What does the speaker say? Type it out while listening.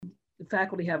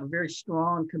faculty have a very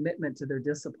strong commitment to their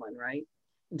discipline, right?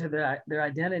 And to their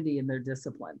identity and their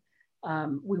discipline.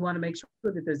 We want to make sure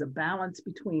that there's a balance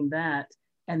between that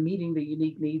and meeting the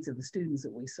unique needs of the students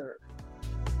that we serve.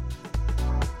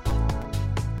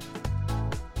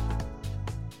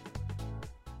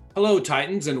 Hello,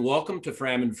 Titans, and welcome to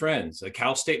Fram and Friends, a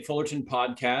Cal State Fullerton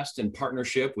podcast in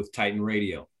partnership with Titan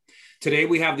Radio. Today,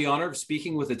 we have the honor of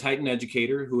speaking with a Titan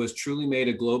educator who has truly made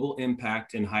a global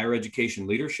impact in higher education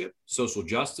leadership, social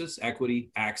justice, equity,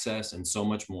 access, and so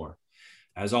much more.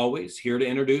 As always, here to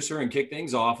introduce her and kick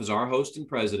things off is our host and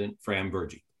president, Fran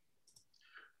Burgee.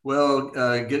 Well,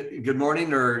 good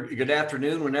morning or good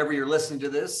afternoon, whenever you're listening to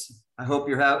this. I hope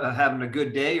you're having a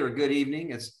good day or a good evening.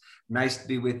 It's nice to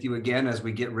be with you again as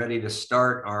we get ready to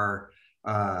start our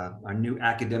new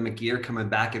academic year, coming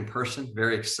back in person.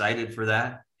 Very excited for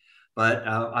that. But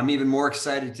I'm even more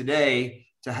excited today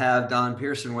to have Dawn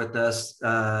Pearson with us,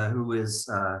 who is,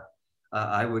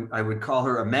 I would call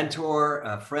her a mentor,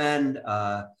 a friend,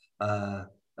 a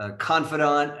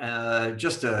confidant,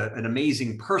 just an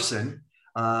amazing person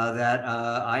that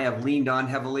I have leaned on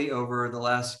heavily over the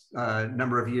last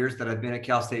number of years that I've been at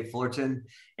Cal State Fullerton.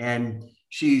 And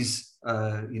she's,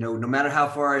 no matter how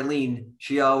far I lean,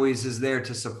 she always is there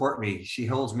to support me. She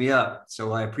holds me up.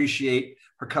 So I appreciate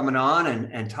her coming on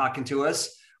and talking to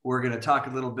us. We're going to talk a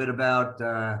little bit about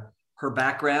her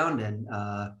background and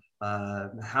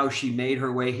how she made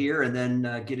her way here, and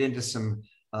then get into some,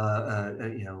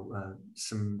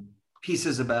 some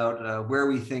pieces about where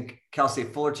we think Cal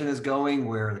State Fullerton is going,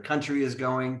 where the country is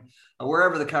going,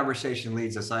 wherever the conversation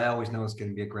leads us. I always know it's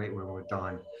going to be a great one with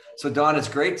Dawn. So Dawn, it's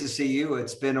great to see you.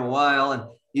 It's been a while, and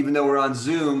even though we're on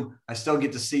Zoom, I still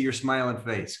get to see your smiling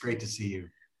face. Great to see you.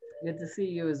 Good to see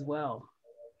you as well.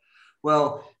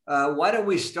 Well, why don't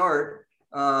we start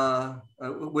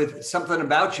with something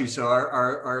about you, so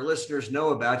our listeners know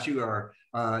about you,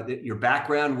 your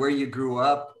background, where you grew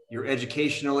up, your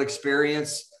educational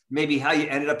experience, maybe how you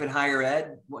ended up in higher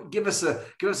ed. Give us a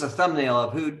thumbnail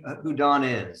of who Dawn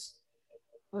is.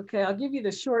 Okay, I'll give you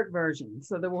the short version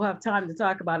so that we'll have time to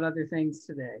talk about other things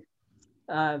today.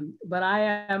 But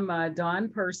I am Dawn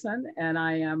Pearson, and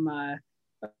I am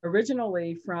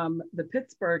originally from the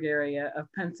Pittsburgh area of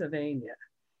Pennsylvania.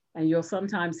 And you'll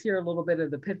sometimes hear a little bit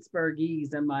of the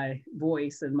Pittsburghese in my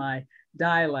voice and my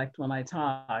dialect when I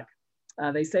talk.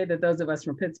 They say that those of us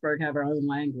from Pittsburgh have our own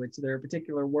language. There are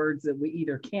particular words that we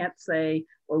either can't say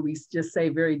or we just say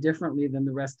very differently than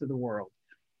the rest of the world.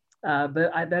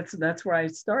 But that's where I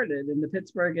started, in the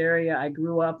Pittsburgh area. I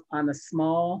grew up on a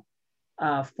small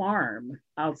farm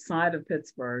outside of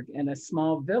Pittsburgh in a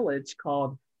small village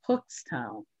called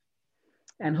Hookstown.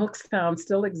 And Hookstown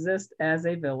still exists as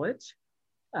a village.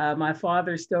 My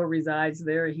father still resides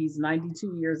there. He's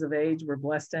 92 years of age. We're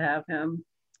blessed to have him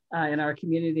in our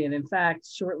community. And in fact,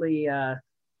 shortly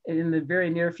in the very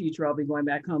near future, I'll be going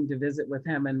back home to visit with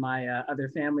him and my other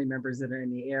family members that are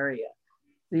in the area.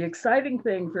 The exciting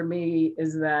thing for me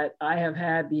is that I have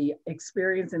had the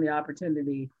experience and the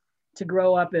opportunity to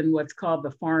grow up in what's called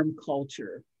the farm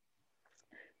culture.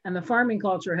 And the farming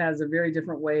culture has a very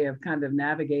different way of kind of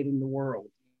navigating the world,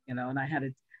 and I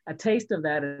had a taste of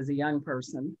that as a young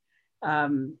person.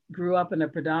 Grew up in a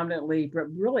predominantly, but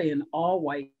really an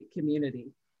all-white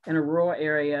community in a rural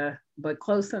area, but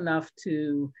close enough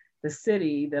to the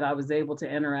city that I was able to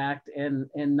interact in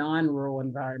non-rural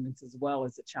environments as well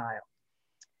as a child.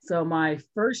 So my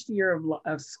first year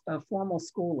of formal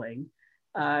schooling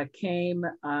I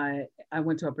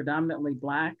went to a predominantly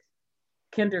Black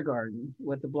kindergarten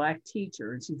with a Black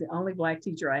teacher. And she's the only Black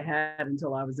teacher I had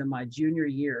until I was in my junior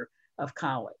year of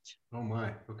college. Oh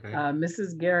my, okay.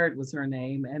 Mrs. Garrett was her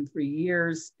name. And for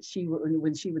years,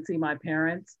 when she would see my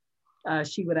parents,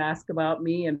 she would ask about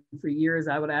me. And for years,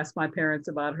 I would ask my parents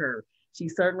about her. She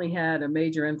certainly had a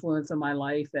major influence on my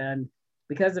life. And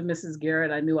because of Mrs.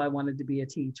 Garrett, I knew I wanted to be a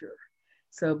teacher.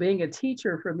 So being a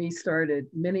teacher for me started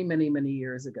many, many, many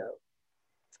years ago.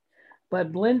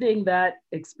 But blending that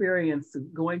experience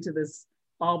of going to this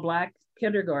all Black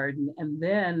kindergarten, and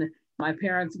then my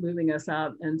parents moving us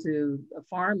out into a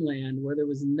farmland where there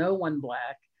was no one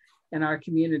Black in our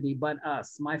community but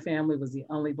us. My family was the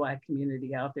only Black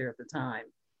community out there at the time.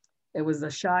 It was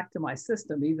a shock to my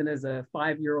system, even as a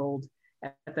 5-year-old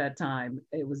at that time.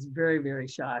 It was very, very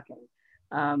shocking.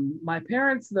 My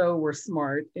parents, though, were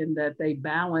smart in that they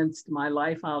balanced my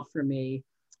life out for me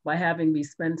by having me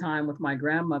spend time with my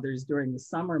grandmothers during the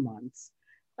summer months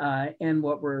in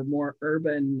what were more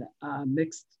urban,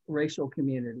 mixed racial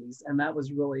communities. And that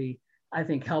was really, I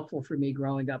think, helpful for me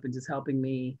growing up and just helping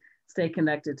me stay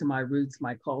connected to my roots,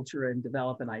 my culture, and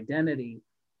develop an identity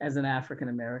as an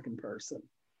African-American person.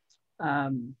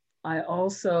 I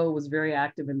also was very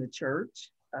active in the church.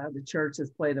 The church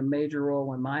has played a major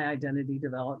role in my identity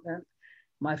development.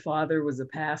 My father was a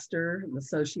pastor, an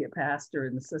associate pastor,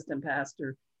 an assistant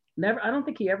pastor. I don't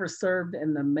think he ever served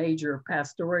in the major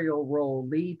pastoral role,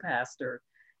 lead pastor.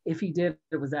 If he did,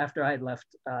 it was after I had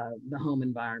left the home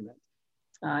environment.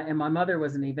 And my mother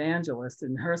was an evangelist,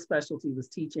 and her specialty was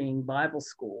teaching Bible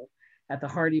school at the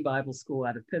Hardy Bible School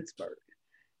out of Pittsburgh.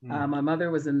 My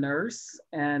mother was a nurse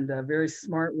and a very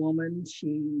smart woman.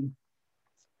 She,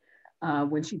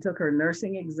 when she took her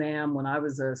nursing exam, when I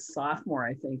was a sophomore,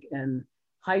 I think, in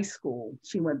high school,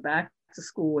 she went back to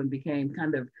school and became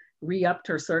kind of re-upped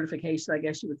her certification, I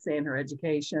guess you would say, in her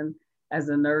education as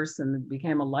a nurse, and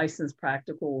became a licensed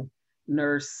practical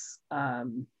nurse,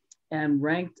 and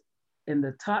ranked in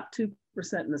the top 2%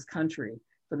 in this country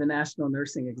for the national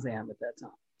nursing exam at that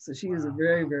time. So she was a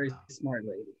very, very smart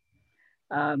lady.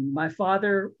 My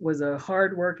father was a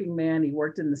hardworking man. He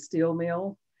worked in the steel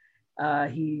mill.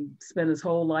 He spent his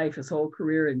whole life, his whole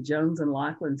career in Jones and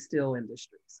Laughlin Steel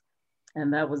Industries.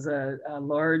 And that was a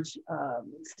large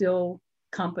steel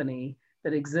company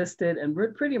that existed and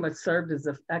pretty much served as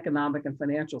an economic and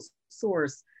financial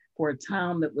source for a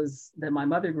town that my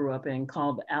mother grew up in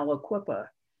called Aliquippa,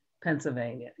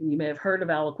 Pennsylvania. And you may have heard of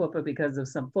Aliquippa because of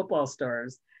some football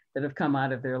stars that have come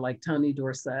out of there, like Tony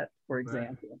Dorsett, for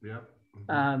example. Right.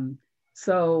 Yep.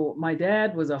 So my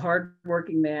dad was a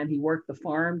hardworking man. He worked the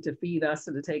farm to feed us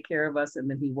and to take care of us, and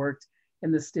then he worked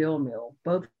in the steel mill.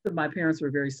 Both of my parents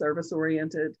were very service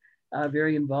oriented,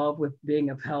 very involved with being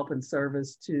of help and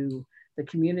service to the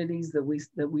communities that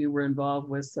we were involved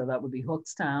with. So that would be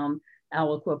Hookstown,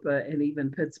 Aliquippa, and even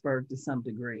Pittsburgh to some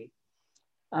degree.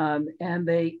 And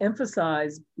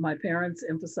my parents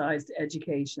emphasized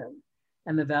education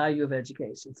and the value of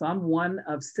education. So I'm one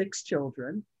of 6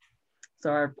 children.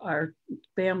 So our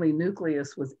family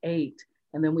nucleus was 8.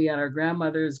 And then we had our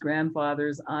grandmothers,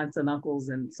 grandfathers, aunts and uncles,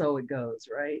 and so it goes,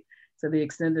 right? So the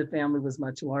extended family was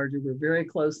much larger. We're very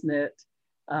close-knit,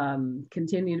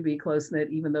 continue to be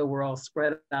close-knit, even though we're all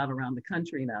spread out around the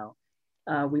country now.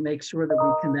 We make sure that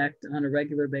we connect on a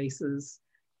regular basis.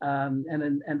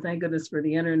 And thank goodness for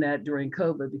the internet during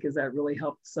COVID, because that really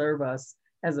helped serve us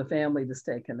as a family to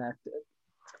stay connected.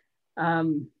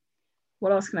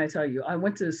 What else can I tell you? I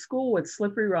went to school at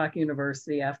Slippery Rock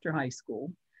University after high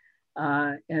school.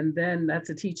 And then that's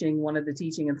one of the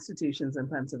teaching institutions in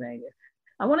Pennsylvania.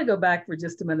 I want to go back for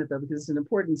just a minute though, because it's an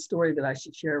important story that I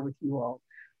should share with you all.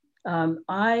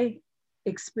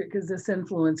 Because this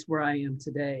influenced where I am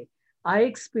today. I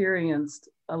experienced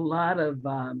a lot of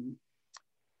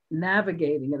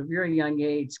navigating at a very young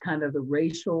age, kind of the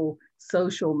racial,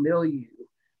 social milieu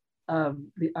of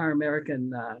our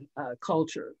American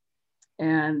culture.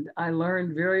 And I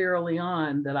learned very early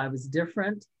on that I was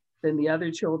different than the other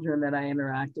children that I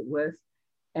interacted with.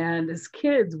 And as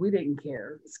kids, we didn't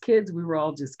care. As kids, we were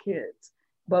all just kids.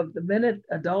 But the minute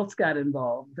adults got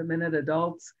involved, the minute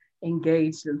adults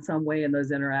engaged in some way in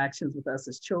those interactions with us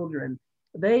as children,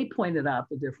 they pointed out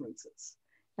the differences.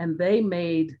 And they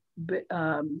made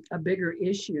a bigger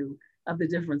issue of the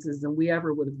differences than we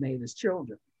ever would have made as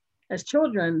children. As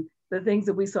children, the things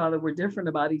that we saw that were different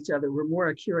about each other were more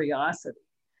a curiosity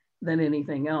than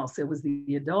anything else. It was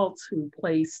the adults who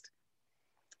placed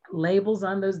labels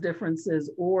on those differences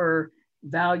or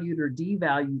valued or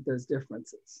devalued those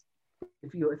differences,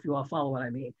 if you all follow what I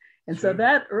mean. And so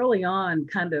that early on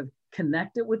kind of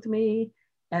connected with me,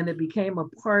 and it became a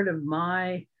part of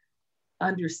my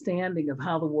understanding of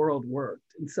how the world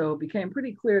worked. And so it became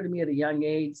pretty clear to me at a young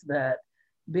age that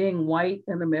being white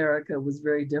in America was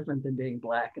very different than being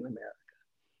Black in America.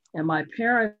 And my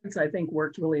parents, I think,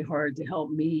 worked really hard to help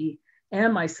me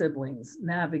and my siblings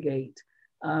navigate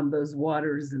those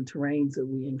waters and terrains that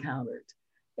we encountered.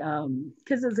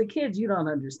 Because as a kid, you don't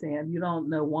understand. You don't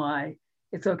know why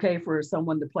it's okay for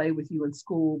someone to play with you in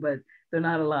school, but they're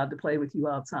not allowed to play with you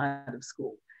outside of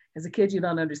school. As a kid, you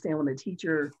don't understand when a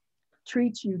teacher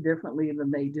treats you differently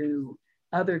than they do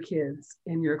other kids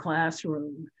in your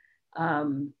classroom.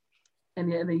 And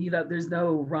there's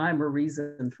no rhyme or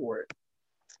reason for it.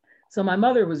 So my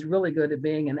mother was really good at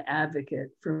being an advocate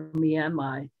for me and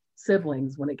my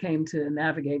siblings when it came to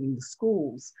navigating the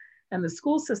schools. And the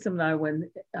school system that I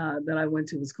went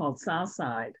to was called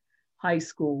Southside High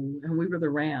School, and we were the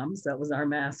Rams. That was our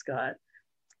mascot.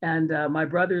 And my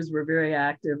brothers were very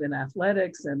active in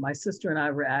athletics, and my sister and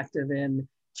I were active in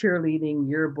cheerleading,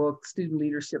 yearbook, student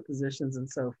leadership positions, and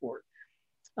so forth.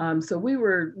 So we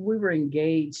were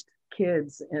engaged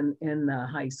kids in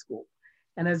high school.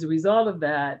 And as a result of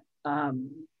that,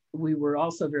 we were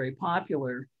also very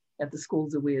popular at the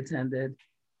schools that we attended.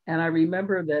 And I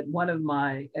remember that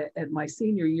at my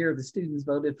senior year, the students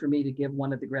voted for me to give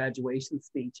one of the graduation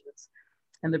speeches.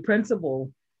 And the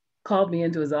principal called me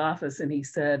into his office and he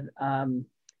said,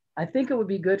 I think it would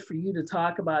be good for you to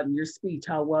talk about in your speech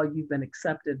how well you've been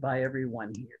accepted by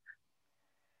everyone here.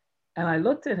 And I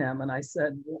looked at him and I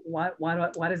said, why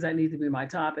does that need to be my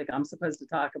topic? I'm supposed to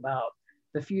talk about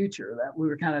the future. That we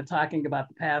were kind of talking about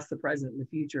the past, the present, and the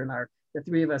future, and the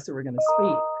three of us that were going to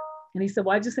speak. And he said,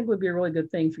 well, I just think it would be a really good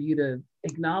thing for you to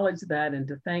acknowledge that and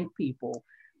to thank people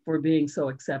for being so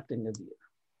accepting of you.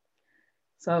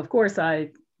 So of course I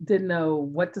didn't know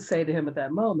what to say to him at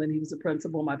that moment. He was a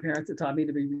principal. My parents had taught me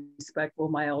to be respectful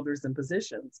of my elders and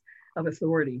positions of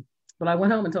authority. But I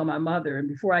went home and told my mother, and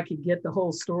before I could get the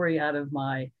whole story out of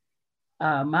my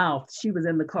mouth, she was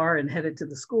in the car and headed to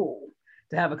the school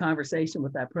to have a conversation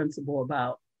with that principal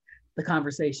about the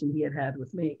conversation he had had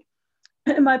with me.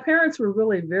 And my parents were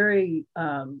really very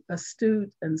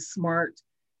astute and smart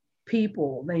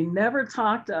people. They never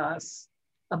talked to us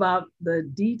about the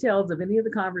details of any of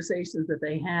the conversations that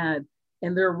they had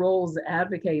in their roles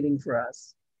advocating for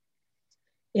us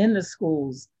in the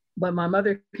schools. But my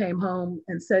mother came home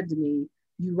and said to me,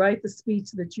 you write the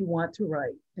speech that you want to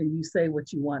write and you say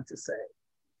what you want to say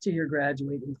to your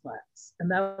graduating class. And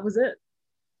that was it.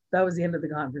 That was the end of the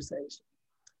conversation.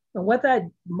 And what that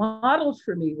modeled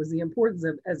for me was the importance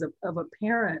of a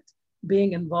parent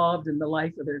being involved in the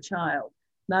life of their child,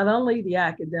 not only the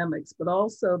academics, but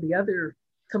also the other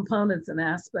components and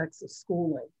aspects of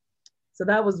schooling. So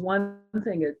that was one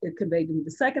thing it conveyed to me.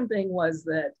 The second thing was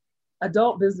that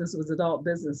adult business was adult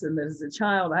business, and that as a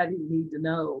child, I didn't need to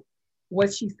know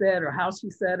what she said or how she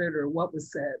said it or what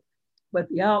was said, but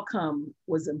the outcome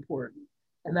was important.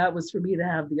 And that was for me to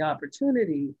have the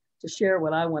opportunity to share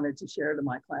what I wanted to share to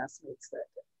my classmates that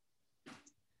day.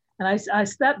 And I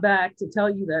stepped back to tell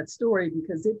you that story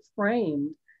because it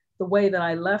framed the way that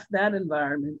I left that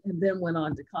environment and then went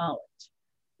on to college.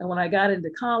 And when I got into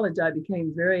college, I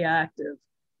became very active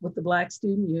with the Black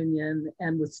Student Union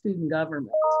and with student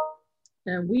government.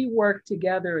 And we worked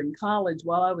together in college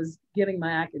while I was getting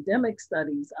my academic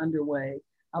studies underway.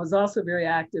 I was also very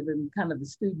active in kind of the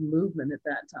student movement at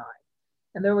that time.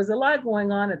 And there was a lot going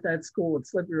on at that school at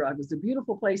Slippery Rock. It was a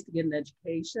beautiful place to get an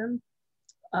education,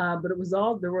 but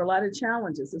there were a lot of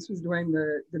challenges. This was during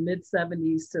the mid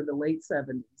 70s to the late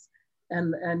 70s.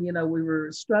 And you know, we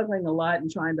were struggling a lot and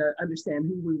trying to understand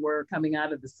who we were coming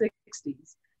out of the 60s,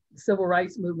 the civil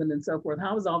rights movement and so forth.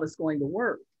 How was all this going to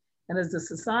work? And as a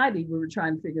society, we were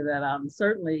trying to figure that out. And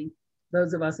certainly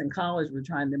those of us in college were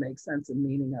trying to make sense and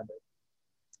meaning of it.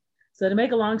 So to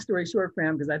make a long story short,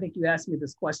 Fram, because I think you asked me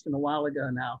this question a while ago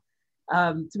now,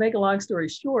 to make a long story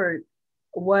short,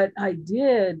 what I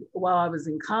did while I was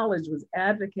in college was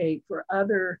advocate for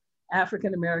other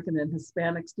African-American and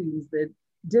Hispanic students that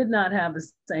did not have the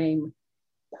same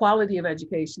quality of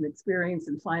education, experience,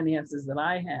 and finances that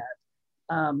I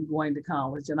had going to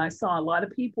college. And I saw a lot of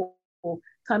people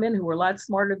come in who were a lot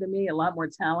smarter than me, a lot more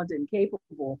talented and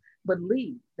capable, but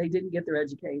leave. They didn't get their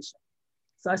education.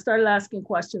 So I started asking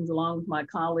questions along with my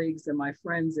colleagues and my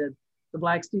friends at the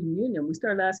Black Student Union. We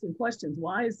started asking questions.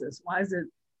 Why is this? Why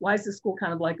is this school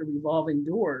kind of like a revolving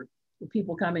door with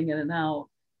people coming in and out?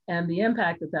 And the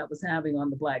impact that that was having on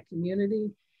the Black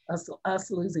community, us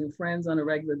losing friends on a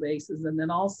regular basis, and then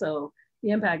also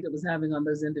the impact it was having on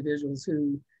those individuals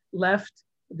who left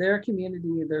their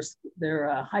community,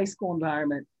 their high school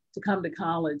environment to come to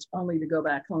college only to go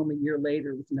back home a year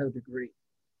later with no degree.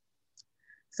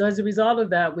 So as a result of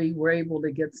that, we were able to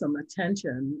get some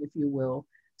attention, if you will,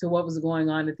 to what was going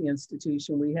on at the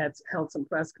institution. We had held some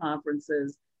press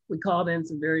conferences. We called in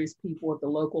some various people at the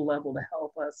local level to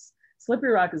help us.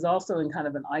 Slippery Rock is also in kind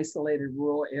of an isolated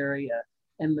rural area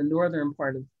in the northern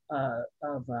part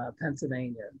of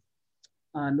Pennsylvania,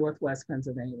 Northwest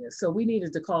Pennsylvania. So we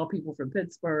needed to call people from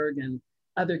Pittsburgh and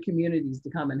other communities to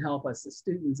come and help us as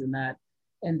students in that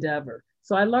endeavor.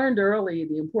 So I learned early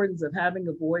the importance of having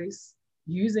a voice,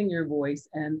 using your voice,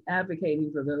 and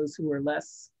advocating for those who are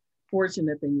less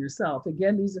fortunate than yourself.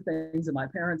 Again, these are things that my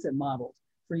parents had modeled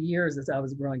for years as I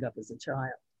was growing up as a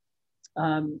child.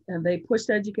 And they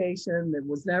pushed education. It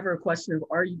was never a question of,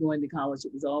 are you going to college?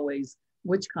 It was always,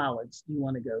 which college do you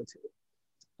want to go to?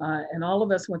 And all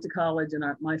of us went to college in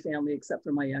my family, except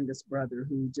for my youngest brother,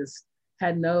 who just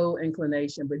had no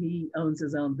inclination, but he owns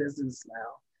his own business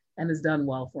now and has done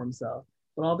well for himself.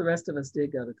 But all the rest of us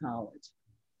did go to college.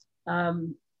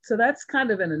 So that's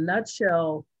kind of in a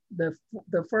nutshell, the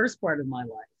first part of my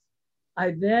life.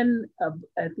 I then,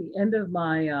 at the end of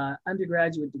my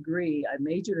undergraduate degree, I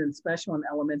majored in special and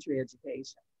elementary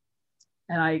education.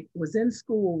 And I was in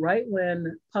school right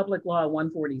when Public Law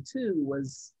 142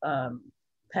 was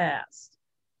passed.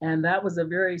 And that was a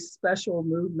very special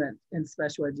movement in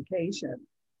special education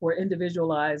where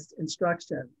individualized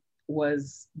instruction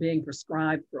was being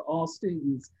prescribed for all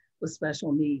students with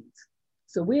special needs.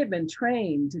 So we had been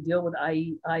trained to deal with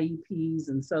IEPs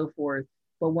and so forth,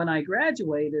 but when I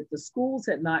graduated, the schools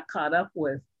had not caught up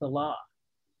with the law.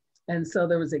 And so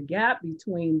there was a gap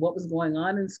between what was going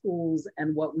on in schools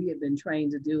and what we had been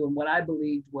trained to do and what I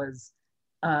believed was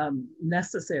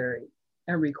necessary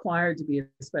and required to be a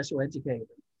special educator.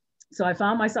 So I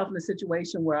found myself in a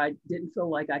situation where I didn't feel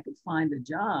like I could find a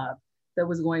job that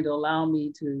was going to allow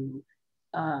me to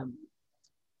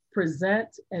present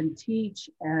and teach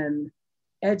and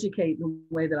educate the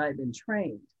way that I'd been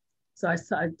trained. So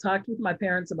I talked with my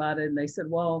parents about it and they said,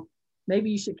 well,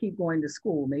 maybe you should keep going to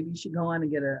school. Maybe you should go on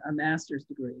and get a master's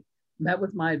degree. Met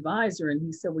with my advisor and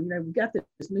he said, well, you know, we've got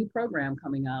this new program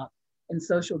coming out in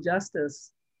social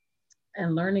justice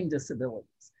and learning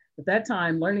disabilities. At that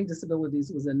time, learning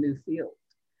disabilities was a new field.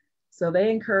 So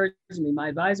they encouraged me, my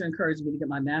advisor encouraged me to get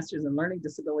my master's in learning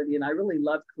disability, and I really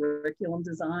loved curriculum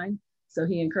design. So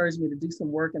he encouraged me to do some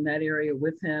work in that area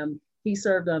with him. He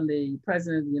served on the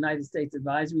President of the United States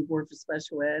Advisory Board for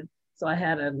Special Ed. So I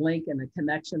had a link and a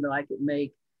connection that I could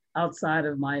make outside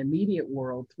of my immediate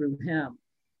world through him.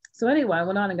 So anyway, I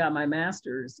went on and got my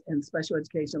master's in special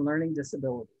education learning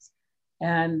disabilities.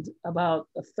 And about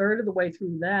a third of the way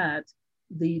through that,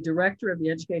 the director of the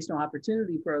Educational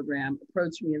Opportunity Program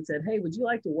approached me and said, hey, would you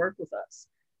like to work with us?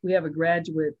 We have a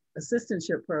graduate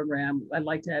assistantship program. I'd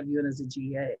like to have you in as a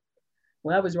GA.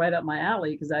 Well, that was right up my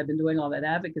alley because I'd been doing all that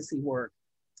advocacy work.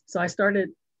 So I started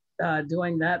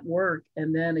doing that work.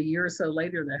 And then a year or so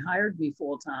later, they hired me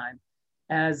full-time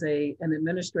as an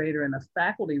administrator in a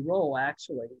faculty role,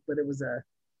 actually. But it was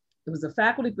a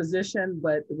faculty position,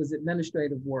 but it was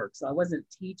administrative work. So I wasn't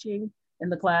teaching in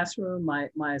the classroom.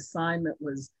 My assignment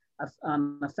was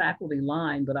on a faculty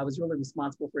line, but I was really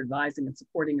responsible for advising and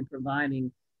supporting and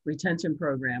providing retention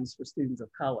programs for students of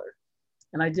color.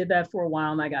 And I did that for a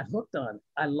while and I got hooked on it.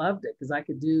 I loved it because I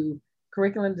could do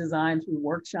curriculum design through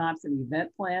workshops and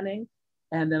event planning.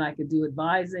 And then I could do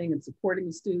advising and supporting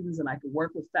the students, and I could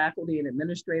work with faculty and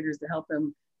administrators to help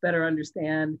them better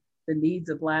understand the needs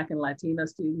of Black and Latino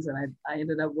students. And I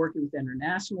ended up working with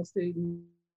international students,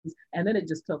 and then it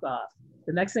just took off.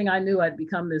 The next thing I knew, I'd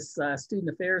become this student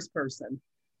affairs person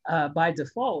by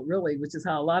default, really, which is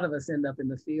how a lot of us end up in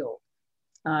the field.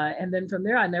 And then from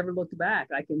there, I never looked back.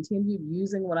 I continued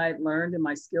using what I had learned in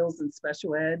my skills in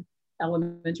special ed,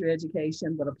 elementary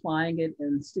education, but applying it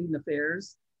in student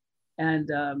affairs,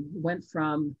 and went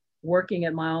from working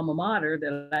at my alma mater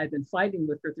that I'd been fighting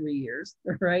with for 3 years,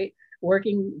 right?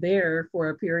 Working there for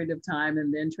a period of time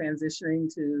and then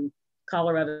transitioning to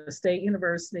Colorado State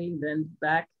University, then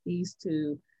back east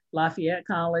to Lafayette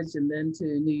College, and then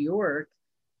to New York,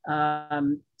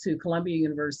 to Columbia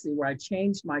University, where I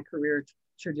changed my career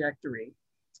trajectory.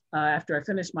 After I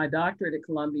finished my doctorate at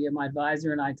Columbia, my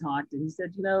advisor and I talked, and he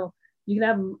said, you know, you can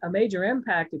have a major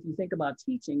impact if you think about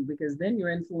teaching, because then you're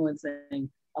influencing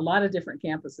a lot of different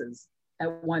campuses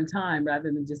at one time,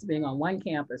 rather than just being on one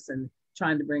campus and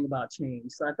trying to bring about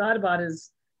change. So I thought about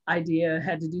his idea,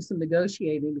 had to do some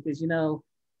negotiating because, you know,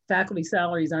 faculty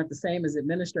salaries aren't the same as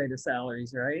administrative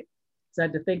salaries, right? So I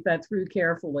had to think that through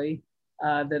carefully,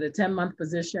 that a 10-month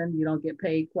position, you don't get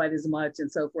paid quite as much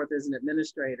and so forth as an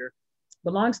administrator.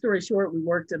 But long story short, we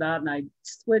worked it out, and I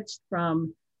switched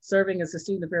from serving as a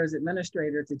student affairs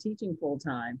administrator to teaching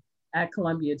full-time at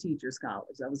Columbia Teachers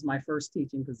College. That was my first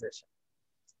teaching position.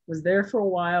 Was there for a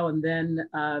while, and then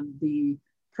the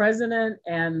president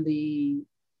and the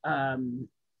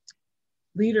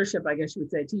leadership, I guess you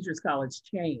would say, Teachers College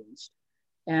changed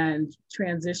and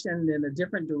transitioned in a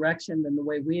different direction than the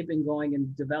way we had been going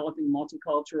in developing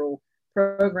multicultural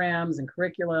programs and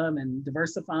curriculum and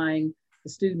diversifying the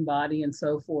student body and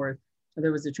so forth.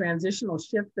 There was a transitional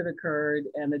shift that occurred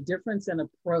and a difference in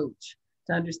approach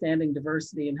to understanding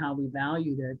diversity and how we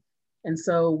valued it. And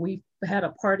so we had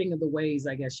a parting of the ways,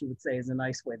 I guess you would say, is a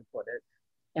nice way to put it.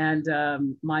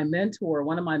 And my mentor,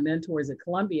 one of my mentors at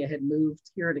Columbia, had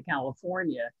moved here to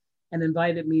California and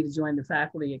invited me to join the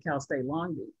faculty at Cal State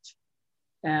Long Beach.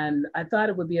 And I thought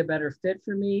it would be a better fit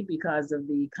for me because of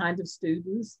the kind of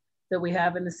students that we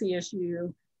have in the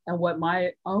CSU and what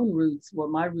my own roots,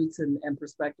 and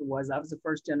perspective was. I was a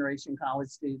first generation college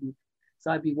student. So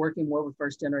I'd be working more with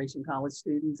first generation college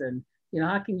students. And, you know,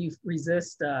 how can you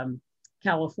resist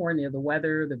California, the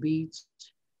weather, the beach?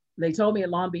 They told me at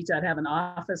Long Beach, I'd have an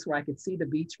office where I could see the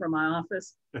beach from my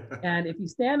office. And if you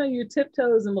stand on your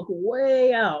tiptoes and look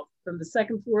way out, from the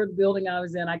second floor of the building I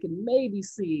was in, I could maybe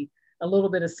see a little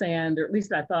bit of sand, or at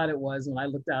least I thought it was when I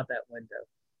looked out that window.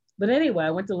 But anyway,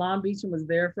 I went to Long Beach and was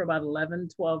there for about 11,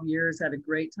 12 years, had a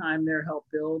great time there,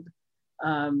 helped build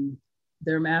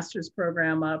their master's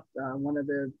program up, one of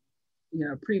the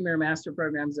premier master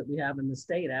programs that we have in the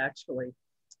state, actually,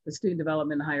 the Student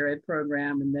Development and Higher Ed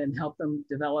program, and then help them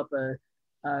develop a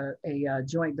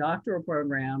joint doctoral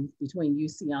program between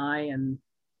UCI and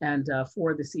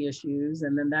for the CSUs.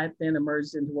 And then that then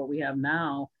emerged into what we have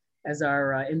now as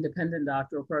our independent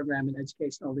doctoral program in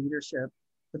educational leadership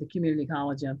with a community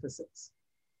college emphasis.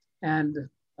 And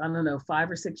I don't know,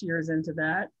 5 or 6 years into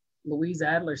that, Louise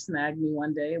Adler snagged me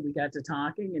one day and we got to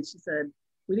talking and she said,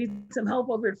 we need some help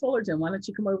over at Fullerton. Why don't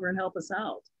you come over and help us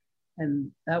out?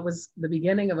 And that was the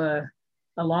beginning of a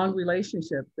long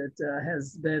relationship that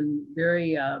has been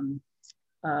very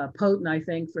potent, I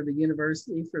think, for the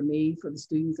university, for me, for the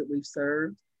students that we've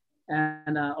served,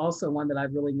 and also one that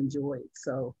I've really enjoyed.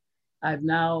 So I'm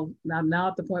now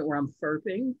at the point where I'm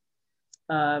FERPing,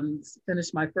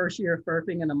 finished my first year of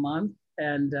FERPing in a month,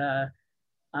 and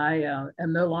I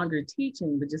am no longer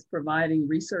teaching, but just providing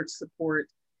research support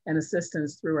and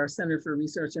assistance through our Center for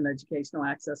Research and Educational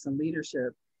Access and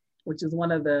Leadership, which is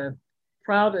one of the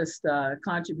proudest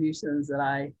contributions that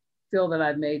I feel that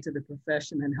I've made to the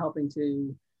profession in helping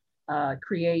to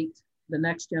create the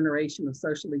next generation of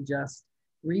socially just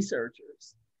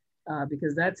researchers,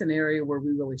 because that's an area where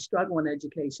we really struggle in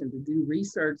education to do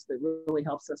research that really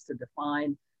helps us to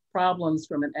define problems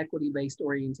from an equity-based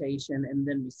orientation and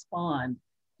then respond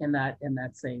in that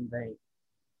same vein.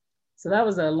 So that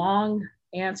was a long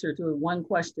answer to one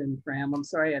question, Fram. I'm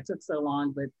sorry I took so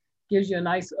long, but gives you a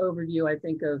nice overview, I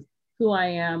think, of who I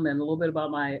am and a little bit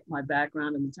about my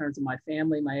background in terms of my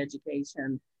family, my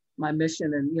education, my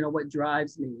mission, and what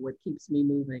drives me, what keeps me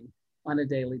moving on a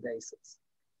daily basis.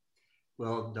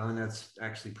 Well, Dawn, that's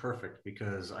actually perfect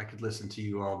because I could listen to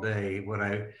you all day. What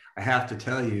I have to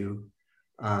tell you,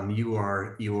 you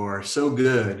are so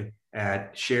good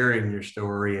at sharing your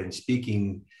story and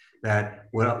speaking that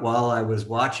while I was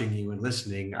watching you and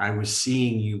listening, I was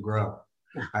seeing you grow.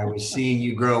 I was seeing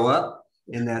you grow up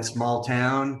in that small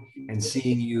town and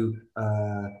seeing you,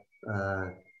 I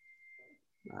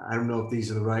don't know if these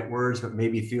are the right words, but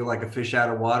maybe feel like a fish out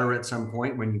of water at some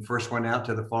point when you first went out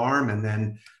to the farm, and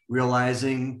then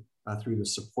realizing through the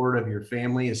support of your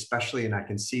family, especially, and I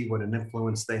can see what an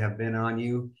influence they have been on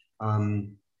you,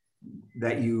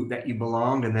 that you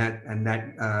belonged, and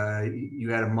that you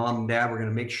had a mom and dad were going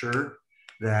to make sure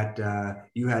that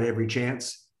you had every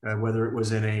chance, whether it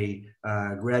was in a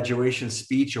graduation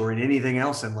speech or in anything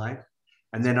else in life.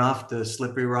 And then off the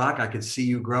slippery rock, I could see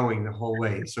you growing the whole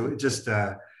way. So it just,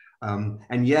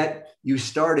 and yet you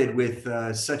started with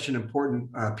such an important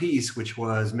piece, which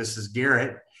was Mrs.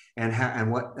 Garrett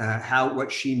and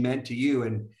what she meant to you.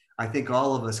 And I think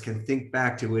all of us can think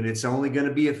back to it. It's only going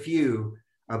to be a few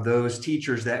of those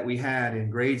teachers that we had in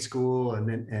grade school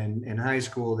and high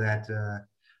school that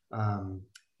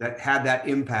had that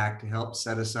impact to help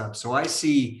set us up. So I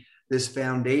see this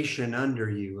foundation under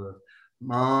you of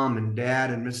Mom and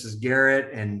Dad and Mrs.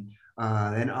 Garrett, and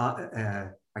then I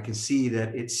can see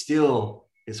that it still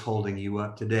is holding you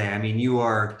up today. I mean,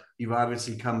 you've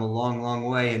obviously come a long, long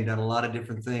way and done a lot of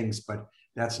different things, but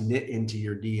that's knit into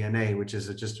your DNA, which is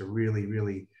just a really,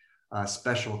 really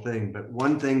special thing. But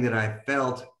one thing that I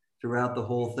felt throughout the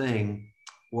whole thing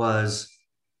was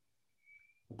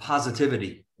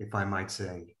positivity, if I might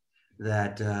say,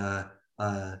 that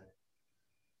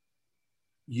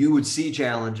you would see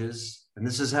challenges. And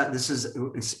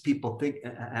people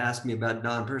ask me about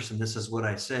Dawn Person. This is what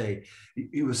I say.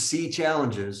 You will see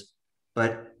challenges,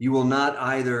 but you will not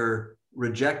either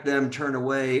reject them, turn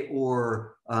away,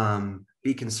 or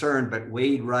be concerned, but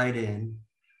wade right in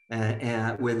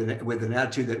and with an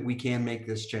attitude that we can make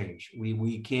this change.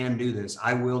 We can do this.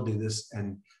 I will do this.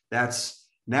 And that's,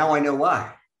 now I know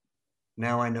why.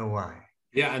 Now I know why.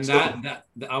 Yeah. And that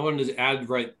I wanted to add,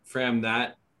 right, Fram,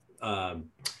 that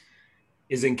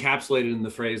is encapsulated in the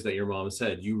phrase that your mom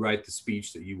said: you write the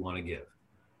speech that you want to give.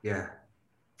 Yeah.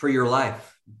 For your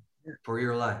life. For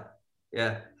your life.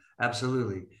 Yeah,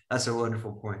 absolutely. That's a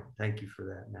wonderful point. Thank you for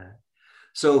that, Matt.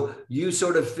 So you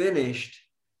sort of finished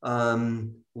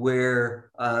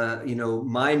where,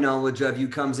 my knowledge of you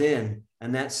comes in,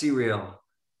 and that's cereal.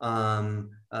 I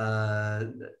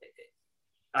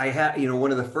had,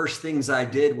 one of the first things I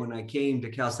did when I came to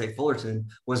Cal State Fullerton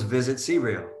was visit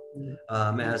cereal.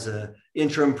 As an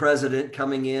interim president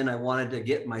coming in, I wanted to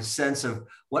get my sense of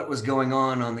what was going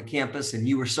on the campus. And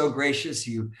you were so gracious.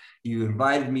 You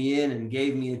invited me in and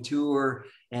gave me a tour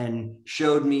and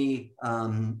showed me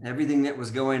everything that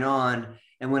was going on.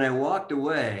 And when I walked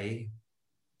away,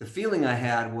 the feeling I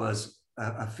had was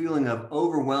a feeling of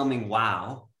overwhelming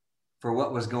wow for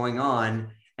what was going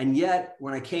on. And yet,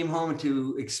 when I came home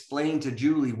to explain to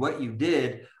Julie what you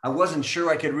did, I wasn't sure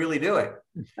I could really do it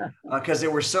because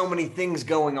there were so many things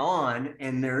going on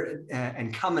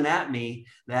and coming at me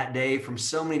that day from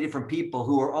so many different people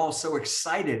who are all so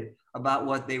excited about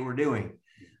what they were doing.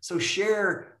 So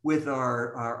share with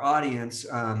our audience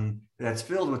that's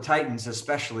filled with Titans,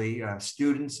 especially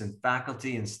students and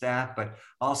faculty and staff, but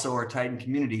also our Titan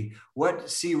community, what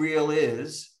C-REAL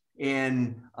is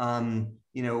and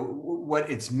what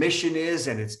its mission is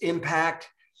and its impact,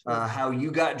 how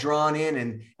you got drawn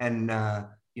in, and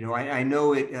I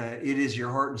know it is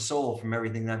your heart and soul from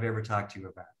everything that I've ever talked to you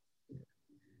about.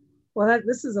 Well,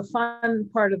 this is a fun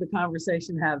part of the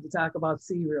conversation to have to talk about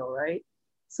C-REAL, right?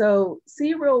 So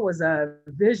C-REAL was a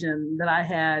vision that I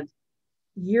had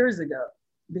years ago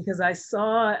because I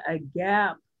saw a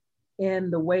gap in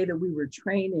the way that we were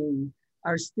training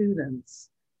our students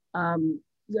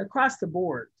across the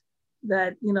board.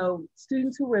 That,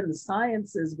 students who were in the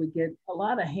sciences would get a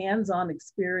lot of hands-on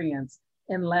experience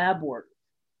in lab work,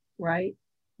 right?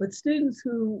 But students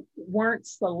who weren't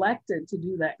selected to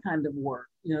do that kind of work,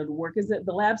 the work is that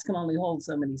the labs can only hold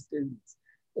so many students.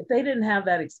 If they didn't have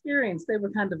that experience, they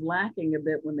were kind of lacking a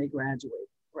bit when they graduated,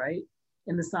 right?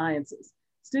 In the sciences.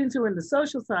 Students who were in the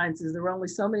social sciences, there were only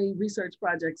so many research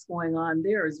projects going on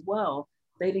there as well.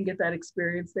 They didn't get that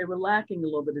experience. They were lacking a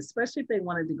little bit, especially if they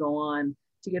wanted to go on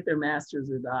to get their master's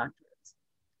or doctorates.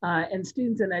 And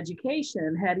students in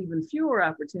education had even fewer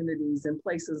opportunities in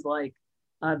places like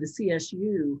the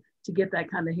CSU to get that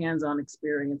kind of hands-on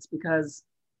experience because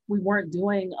we weren't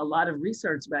doing a lot of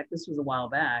research back. This was a while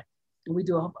back, and we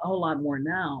do a whole lot more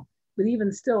now. But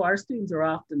even still, our students are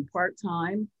often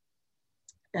part-time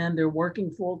and they're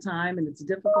working full-time, and it's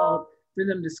difficult for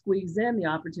them to squeeze in the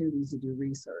opportunities to do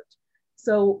research.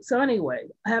 So anyway,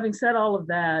 having said all of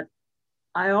that,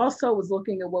 I also was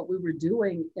looking at what we were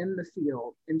doing in the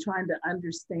field and trying to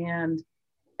understand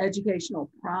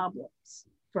educational problems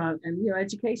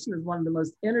education is one of the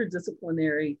most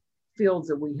interdisciplinary fields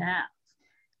that we have.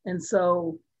 And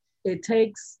so it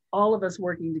takes all of us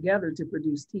working together to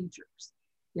produce teachers.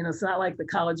 It's not like the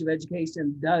College of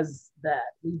Education does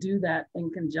that. We do that in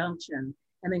conjunction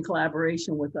and in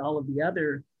collaboration with all of the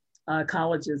other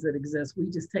colleges that exist. We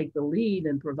just take the lead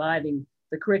in providing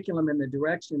the curriculum and the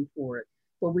direction for it.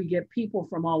 But we get people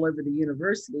from all over the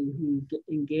university who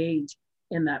engage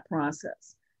in that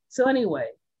process. So anyway,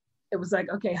 it was like,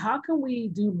 okay, how can we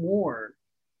do more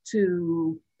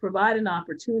to provide an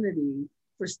opportunity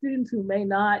for students who may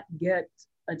not get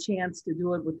a chance to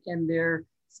do it within their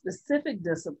specific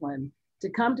discipline to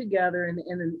come together in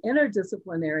an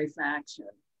interdisciplinary fashion,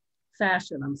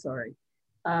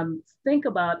 think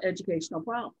about educational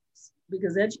problems,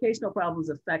 because educational problems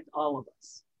affect all of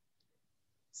us.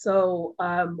 So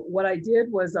what I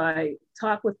did was I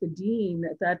talked with the dean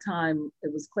at that time.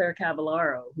 It was Claire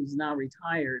Cavallaro, who's now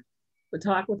retired, but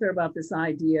talked with her about this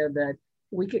idea that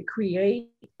we could create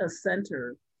a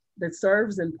center that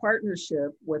serves in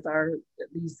partnership with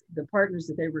the partners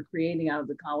that they were creating out of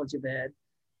the College of Ed,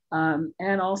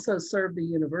 and also serve the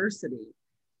university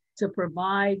to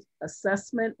provide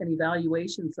assessment and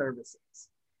evaluation services.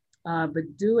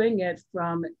 But doing it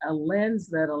from a lens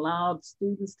that allowed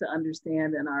students to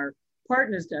understand and our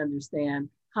partners to understand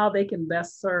how they can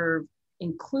best serve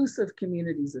inclusive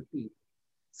communities of people.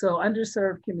 So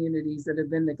underserved communities that have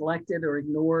been neglected or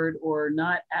ignored or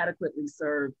not adequately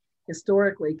served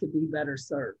historically could be better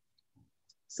served.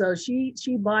 So she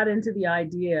bought into the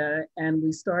idea, and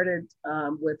we started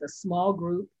with a small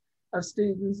group of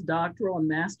students, doctoral and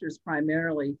masters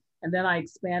primarily, and then I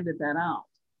expanded that out.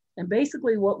 And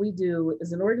basically what we do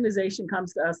is an organization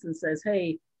comes to us and says,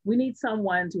 hey, we need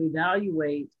someone to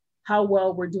evaluate how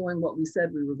well we're doing what we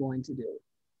said we were going to do.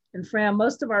 And Fran,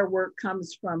 most of our work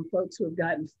comes from folks who have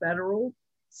gotten federal,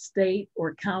 state,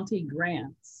 or county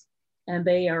grants, and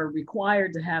they are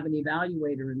required to have an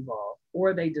evaluator involved,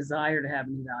 or they desire to have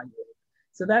an evaluator.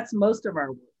 So that's most of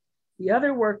our work. The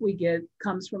other work we get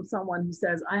comes from someone who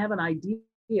says, I have an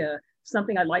idea,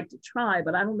 something I'd like to try,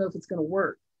 but I don't know if it's going to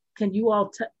work. Can you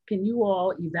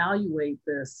all evaluate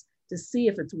this to see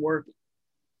if it's working?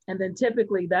 And then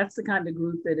typically that's the kind of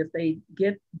group that if they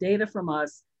get data from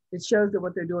us that shows that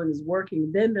what they're doing is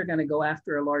working, then they're going to go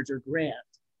after a larger grant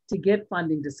to get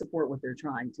funding to support what they're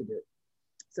trying to do.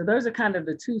 So those are kind of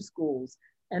the two schools.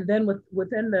 And then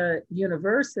within the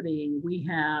university, we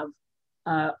have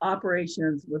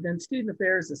operations within student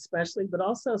affairs especially, but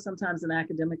also sometimes in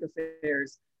academic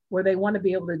affairs, where they want to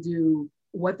be able to do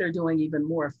what they're doing even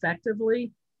more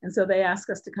effectively And so they ask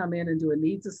us to come in and do a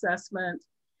needs assessment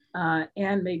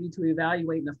and maybe to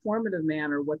evaluate in a formative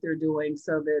manner what they're doing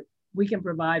so that we can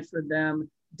provide for them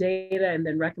data and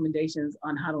then recommendations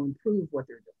on how to improve what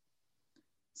they're doing.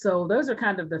 So those are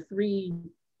kind of the three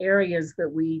areas that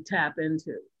we tap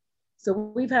into. So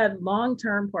we've had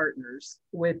long-term partners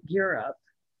with Gear Up.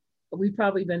 We've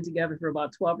probably been together for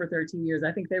about 12 or 13 years.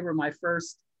 I think they were my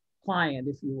first client,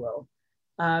 if you will.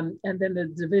 And then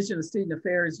the Division of Student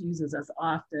Affairs uses us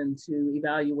often to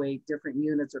evaluate different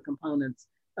units or components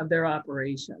of their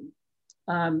operation.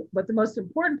 But the most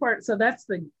important part, so that's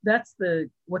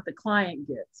what the client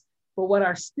gets. But what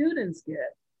our students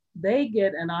get, they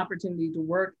get an opportunity to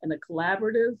work in a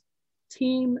collaborative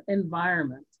team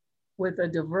environment with a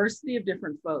diversity of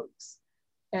different folks.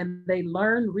 And they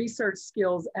learn research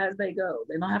skills as they go.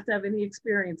 They don't have to have any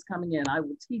experience coming in. I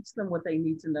will teach them what they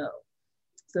need to know.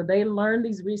 So they learn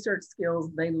these research skills.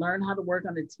 They learn how to work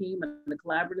on a team in a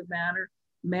collaborative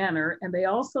manner, and they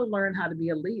also learn how to be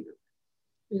a leader.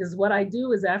 Because what I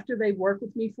do is after they work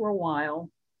with me for a while,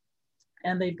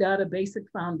 and they've got a basic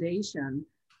foundation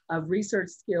of research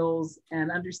skills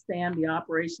and understand the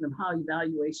operation of how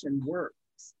evaluation works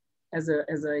as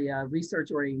a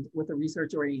research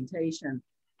orientation,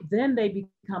 then they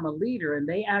become a leader and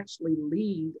they actually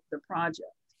lead the project.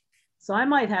 So I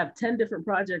might have 10 different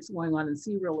projects going on in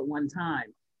CREAL at one time.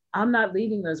 I'm not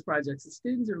leading those projects. The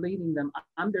students are leading them.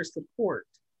 I'm their support.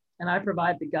 And I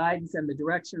provide the guidance and the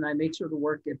direction. I make sure the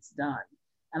work gets done.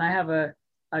 And I have a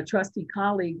trusty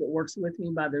colleague that works with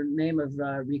me by the name of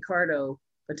Ricardo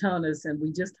Patonis, and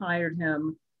we just hired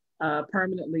him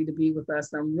permanently to be with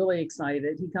us. I'm really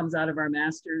excited. He comes out of our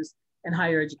master's in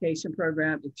higher education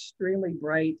program, extremely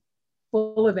bright,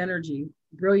 full of energy,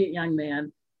 brilliant young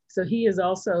man. So he is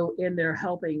also in there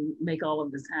helping make all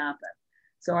of this happen.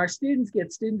 So our students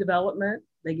get student development,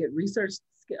 they get research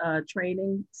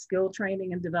training, skill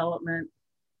training and development.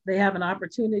 They have an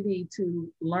opportunity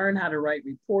to learn how to write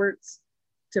reports,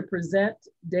 to present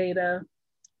data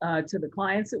to the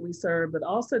clients that we serve, but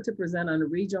also to present on a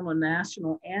regional,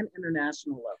 national, and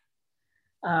international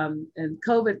level. And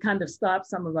COVID kind of stopped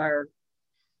some of our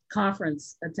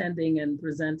conference attending and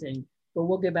presenting, but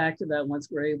we'll get back to that once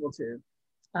we're able to.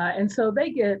 And so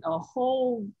they get a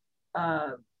whole,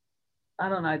 I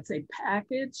don't know, I'd say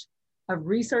package of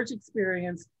research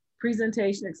experience,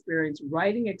 presentation experience,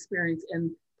 writing experience, and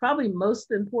probably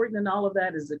most important in all of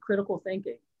that is the critical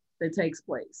thinking that takes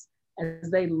place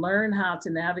as they learn how to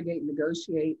navigate,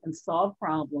 negotiate, and solve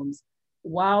problems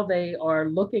while they are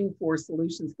looking for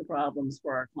solutions to problems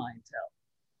for our clientele.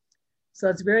 So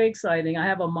it's very exciting. I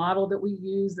have a model that we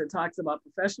use that talks about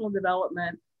professional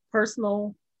development,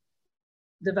 personal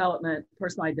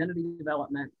identity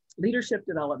development, leadership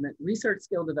development, research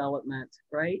skill development,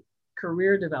 right?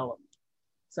 Career development.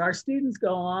 So our students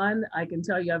go on, I can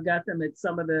tell you, I've got them at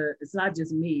some of it's not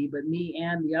just me, but me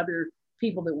and the other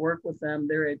people that work with them.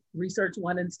 They're at Research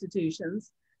One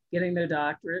institutions, getting their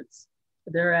doctorates.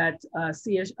 They're at other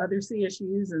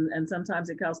CSUs and sometimes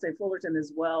at Cal State Fullerton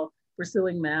as well,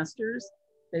 pursuing masters.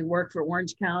 They work for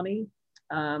Orange County.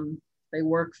 They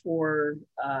work for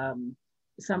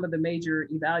some of the major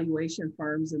evaluation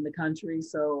firms in the country.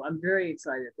 So I'm very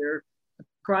excited. They're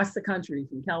across the country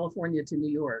from California to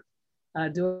New York,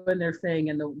 doing their thing.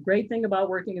 And the great thing about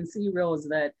working in CREAL is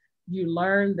that you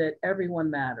learn that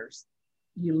everyone matters.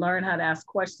 You learn how to ask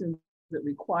questions that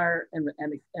require, and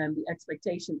the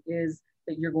expectation is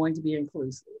that you're going to be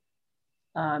inclusive.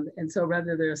 And so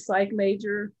whether they're a psych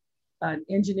major, an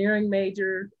engineering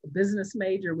major, a business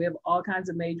major, we have all kinds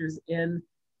of majors in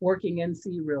working in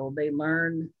CREAL. They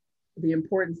learn the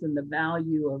importance and the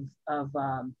value of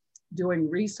doing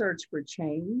research for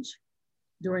change,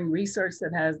 doing research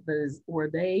where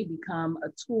they become a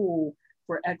tool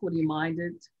for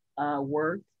equity-minded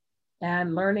work,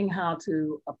 and learning how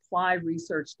to apply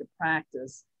research to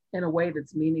practice in a way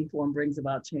that's meaningful and brings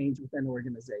about change within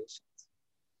organizations.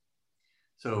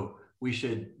 So we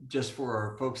should, just for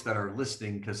our folks that are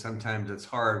listening, because sometimes it's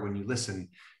hard when you listen,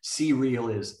 CREAL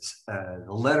is the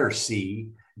letter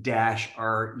C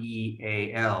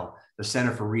 -REAL, the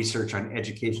Center for Research on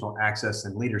Educational Access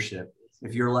and Leadership.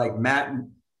 If you're like Matt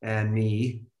and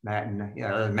me,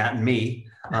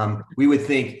 we would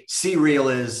think CREAL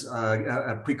is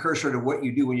a precursor to what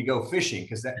you do when you go fishing,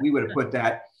 because we would have put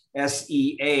that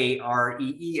SEAREEL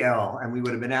and we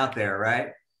would have been out there,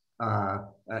 right?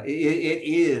 It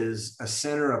is a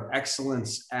center of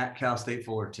excellence at Cal State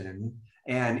Fullerton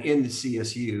and in the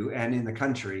CSU and in the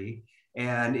country.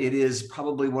 And it is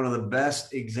probably one of the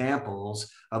best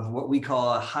examples of what we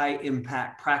call a high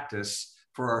impact practice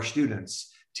for our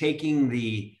students, taking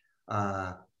the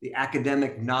the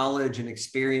academic knowledge and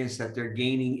experience that they're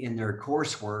gaining in their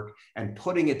coursework and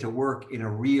putting it to work in a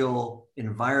real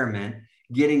environment,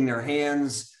 getting their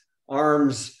hands,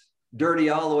 arms dirty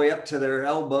all the way up to their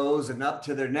elbows and up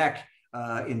to their neck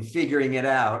in figuring it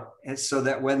out. And so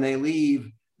that when they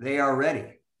leave, they are ready.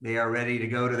 They are ready to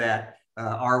go to that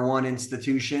R1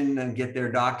 institution and get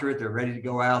their doctorate. They're ready to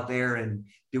go out there and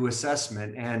do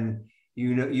assessment. And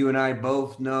you know, you and I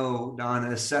both know, Don,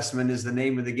 assessment is the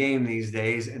name of the game these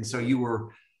days. And so you were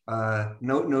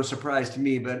no surprise to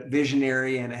me, but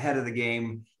visionary and ahead of the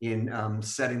game in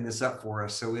setting this up for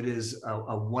us. So it is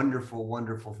a wonderful,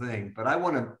 wonderful thing. But I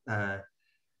want to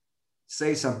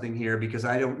say something here, because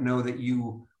I don't know that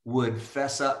you would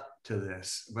fess up to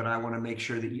this, but I want to make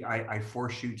sure that I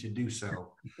force you to do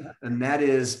so. And that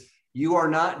is, you are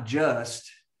not just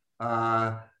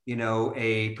you know,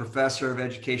 a professor of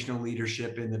educational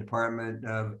leadership in the Department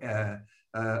of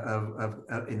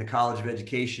in the College of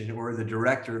Education, or the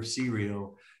director of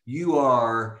CREAL. You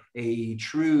are a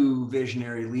true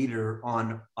visionary leader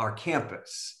on our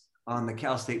campus, on the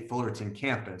Cal State Fullerton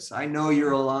campus. I know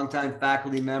you're a longtime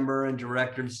faculty member and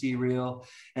director of CREAL,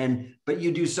 but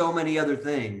you do so many other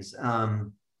things.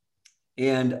 I'm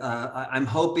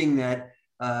hoping that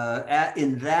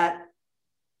in that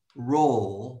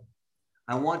role,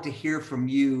 I want to hear from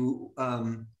you.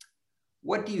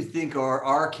 What do you think are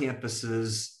our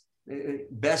campus's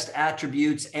best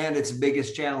attributes and its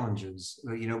biggest challenges?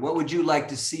 You know, what would you like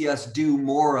to see us do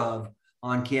more of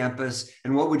on campus,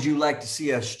 and what would you like to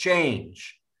see us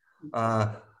change?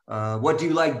 What do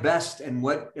you like best, and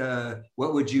what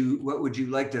would you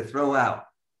like to throw out?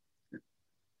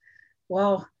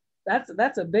 Well,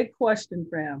 that's a big question,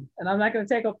 Fram, and I'm not going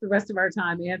to take up the rest of our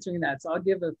time answering that. So I'll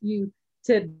give a few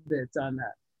tidbits on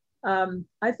that.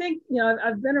 I think, you know,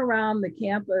 I've been around the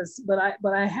campus, but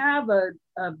I have a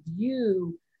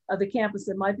view of the campus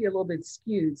that might be a little bit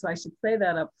skewed. So I should say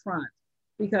that up front,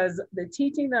 because the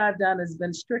teaching that I've done has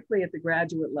been strictly at the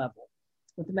graduate level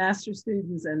with the master's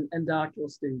students and doctoral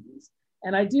students.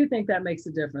 And I do think that makes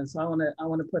a difference. So I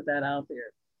want to put that out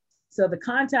there. So the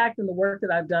contact and the work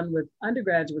that I've done with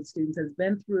undergraduate students has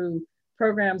been through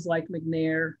programs like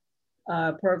McNair,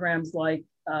 programs like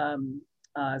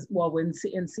well, in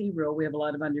CREAL, we have a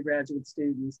lot of undergraduate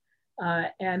students,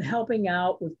 and helping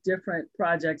out with different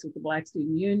projects with the Black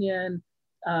Student Union,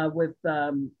 with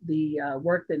the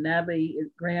work that Natalie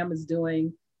Graham is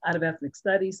doing out of ethnic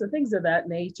studies. So things of that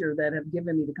nature that have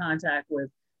given me the contact with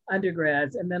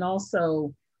undergrads. And then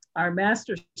also our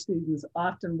master's students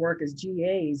often work as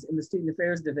GAs in the Student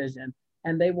Affairs Division,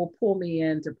 and they will pull me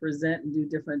in to present and do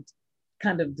different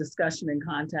kind of discussion and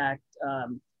contact,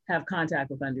 have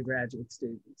contact with undergraduate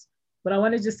students. But I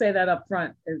want to just say that up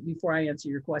front before I answer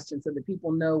your question, so that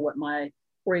people know what my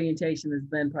orientation has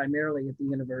been primarily at the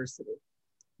university.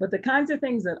 But the kinds of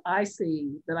things that I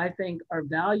see that I think are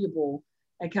valuable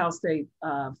at Cal State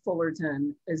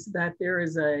Fullerton is that there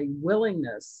is a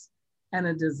willingness and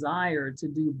a desire to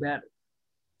do better,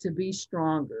 to be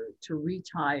stronger, to reach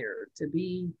higher, to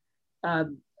be,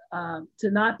 to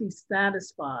not be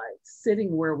satisfied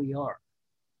sitting where we are,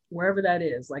 wherever that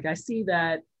is. Like I see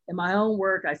that in my own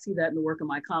work, I see that in the work of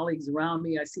my colleagues around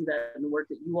me, I see that in the work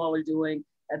that you all are doing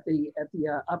at the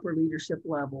upper leadership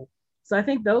level. So I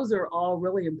think those are all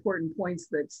really important points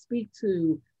that speak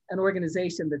to an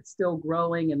organization that's still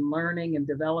growing and learning and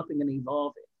developing and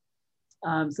evolving.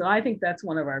 So I think that's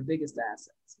one of our biggest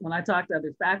assets. When I talk to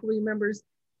other faculty members,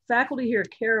 faculty here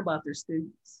care about their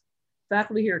students.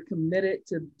 Faculty here are committed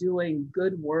to doing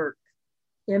good work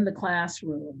in the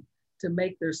classroom to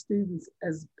make their students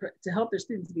to help their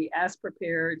students be as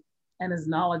prepared and as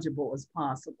knowledgeable as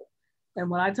possible. And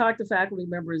when I talk to faculty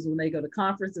members, when they go to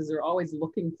conferences, they're always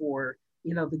looking for,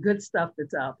 you know, the good stuff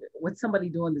that's out there. What's somebody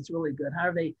doing that's really good?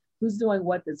 Who's doing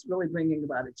what that's really bringing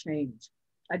about a change?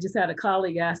 I just had a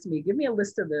colleague ask me, give me a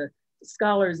list of the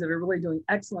scholars that are really doing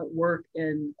excellent work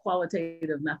in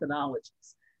qualitative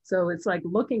methodologies. So it's like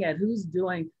looking at who's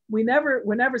doing, we're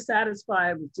never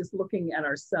satisfied with just looking at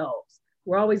ourselves.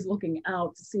 We're always looking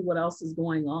out to see what else is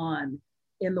going on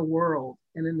in the world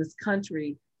and in this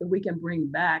country that we can bring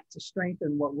back to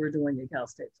strengthen what we're doing at Cal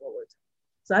State Fullerton.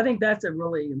 So I think that's a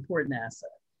really important asset.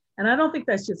 And I don't think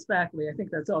that's just faculty. I think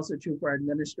that's also true for our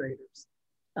administrators,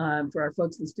 for our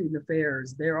folks in student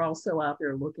affairs. They're also out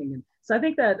there looking. And so I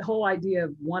think that whole idea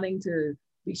of wanting to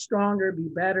be stronger, be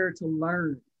better, to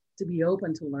learn, to be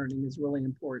open to learning is really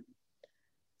important.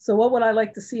 So what would I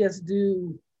like to see us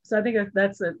do? So I think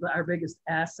that's our biggest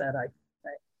asset, I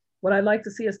think. What I'd like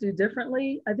to see us do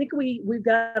differently, I think we've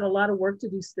got a lot of work to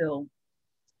do still,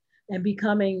 and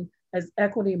becoming as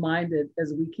equity-minded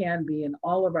as we can be in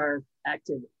all of our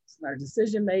activities, in our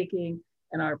decision-making,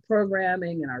 and our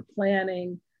programming, and our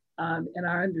planning, and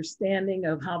our understanding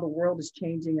of how the world is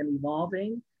changing and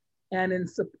evolving, and in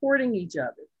supporting each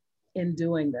other in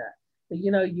doing that. But,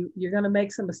 you know, you're gonna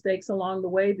make some mistakes along the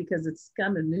way because it's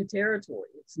kind of new territory.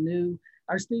 It's new,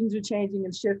 our students are changing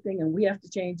and shifting, and we have to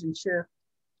change and shift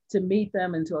to meet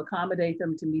them and to accommodate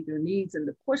them, to meet their needs and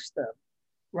to push them,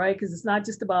 right? Because it's not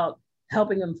just about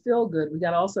helping them feel good. We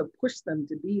got to also push them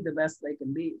to be the best they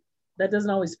can be. That doesn't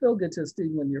always feel good to a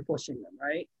student when you're pushing them,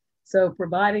 right? So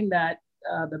providing that,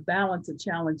 the balance of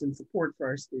challenge and support for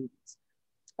our students.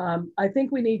 I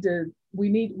think we're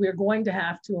going to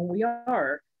have to, and we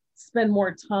are, spend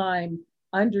more time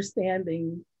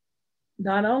understanding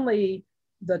not only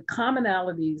the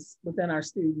commonalities within our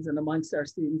students and amongst our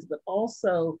students, but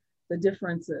also the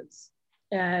differences,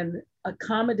 and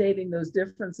accommodating those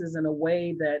differences in a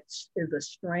way that is a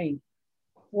strength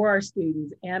for our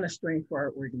students and a strength for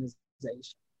our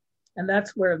organization. And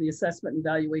that's where the assessment and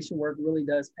evaluation work really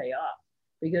does pay off,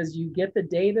 because you get the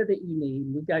data that you need.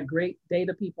 We've got great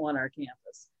data people on our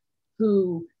campus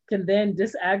who can then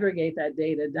disaggregate that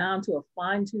data down to a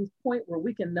fine-tooth point where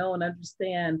we can know and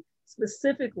understand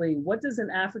specifically what does an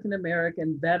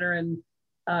African-American veteran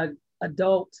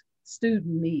adult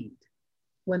student need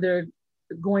when they're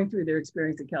going through their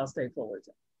experience at Cal State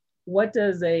Fullerton. What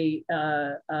does a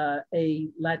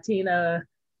Latina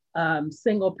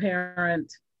single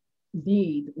parent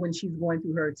need when she's going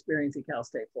through her experience at Cal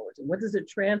State Fullerton? What does a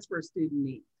transfer student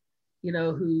need, you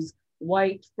know, who's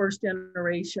white, first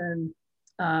generation,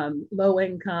 low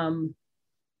income,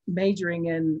 majoring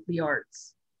in the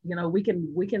arts? You know, we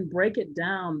can break it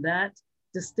down that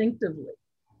distinctively.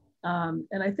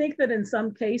 And I think that in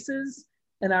some cases,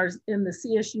 in the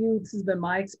CSU, this has been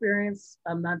my experience.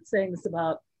 I'm not saying this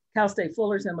about Cal State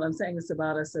Fullerton, but I'm saying this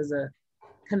about us as a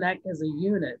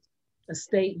unit, a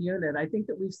state unit. I think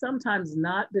that we've sometimes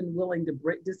not been willing to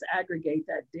disaggregate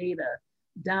that data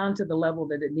down to the level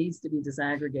that it needs to be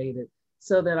disaggregated,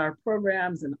 so that our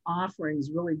programs and offerings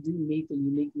really do meet the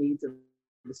unique needs of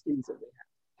the students that we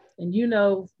have. And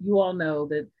you all know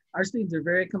that our students are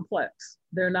very complex.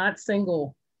 They're not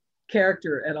single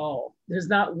character at all. There's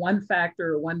not one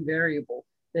factor or one variable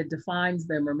that defines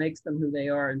them or makes them who they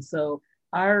are. And so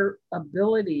our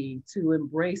ability to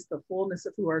embrace the fullness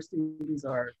of who our students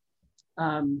are,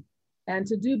 and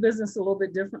to do business a little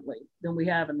bit differently than we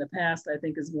have in the past, I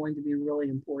think is going to be really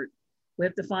important. We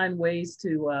have to find ways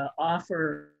to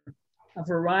offer a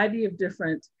variety of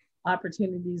different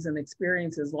opportunities and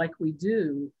experiences like we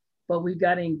do, but we've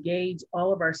got to engage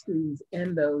all of our students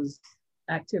in those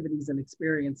activities and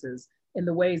experiences in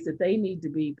the ways that they need to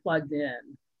be plugged in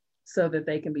so that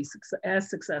they can be as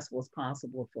successful as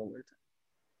possible at Fullerton.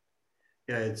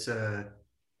 Yeah, it's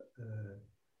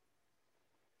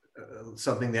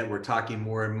something that we're talking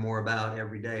more and more about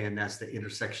every day, and that's the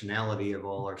intersectionality of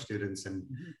all our students, and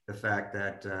the fact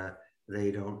that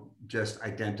they don't just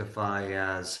identify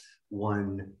as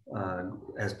one,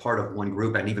 as part of one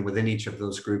group, and even within each of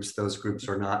those groups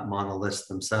are not monoliths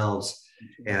themselves,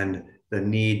 and the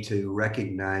need to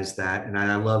recognize that. And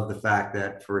I love the fact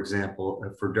that, for example,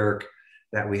 for Dirk,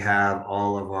 that we have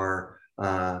all of our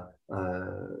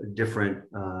different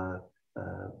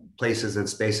places and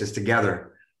spaces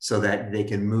together so that they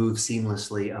can move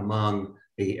seamlessly among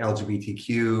the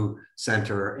LGBTQ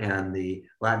Center and the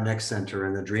Latinx Center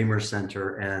and the Dreamer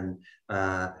Center and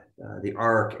the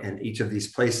ARC, and each of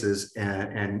these places,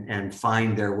 and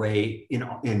find their way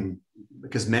in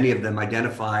because many of them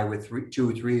identify with 2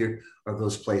 or 3 of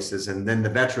those places, and then the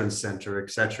Veterans Center, et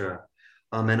cetera.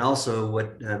 And also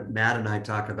what Matt and I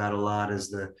talk about a lot is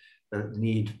the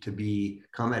need to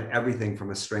come at everything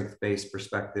from a strength-based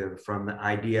perspective, from the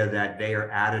idea that they are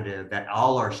additive, that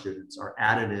all our students are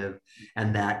additive,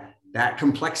 and that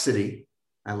complexity,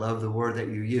 I love the word that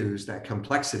you use, that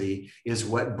complexity is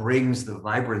what brings the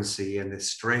vibrancy and the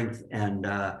strength and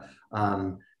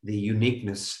the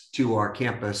uniqueness to our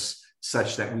campus,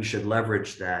 such that we should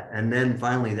leverage that. And then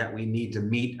finally, that we need to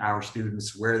meet our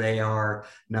students where they are,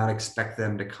 not expect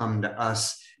them to come to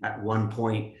us at one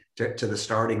point to the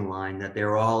starting line, that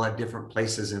they're all at different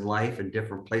places in life and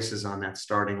different places on that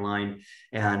starting line.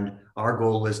 And our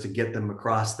goal is to get them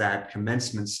across that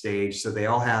commencement stage so they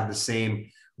all have the same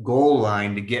goal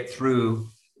line to get through,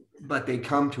 but they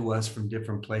come to us from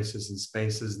different places and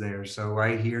spaces there. So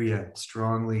I hear you,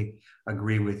 strongly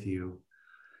agree with you.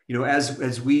 You know,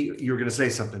 you were going to say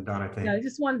something, Don, I think. Yeah, I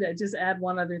just wanted to add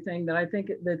one other thing that I think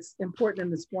that's important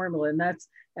in this formula, and that's,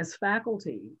 as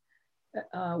faculty,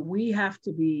 we have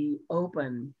to be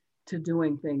open to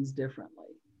doing things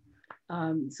differently.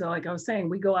 So like I was saying,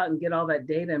 we go out and get all that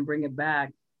data and bring it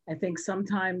back. I think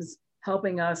sometimes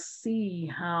helping us see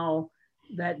how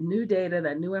that new data,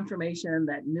 that new information,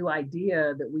 that new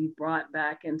idea that we brought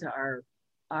back into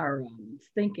our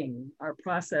thinking, our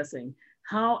processing,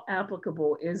 how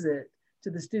applicable is it to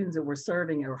the students that we're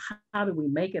serving, or how do we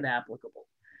make it applicable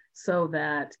so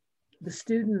that the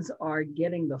students are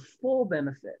getting the full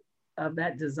benefit of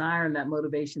that desire and that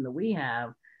motivation that we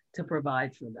have to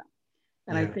provide for them.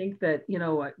 And I think that, you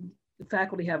know, the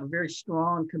faculty have a very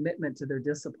strong commitment to their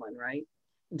discipline, right?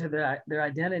 And to their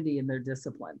identity and their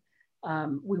discipline.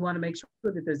 We want to make sure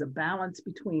that there's a balance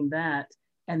between that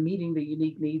and meeting the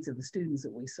unique needs of the students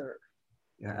that we serve.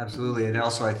 Yeah, absolutely. And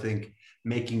also, I think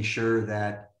making sure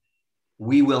that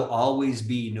we will always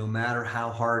be, no matter how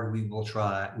hard we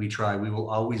will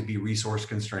always be resource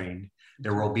constrained.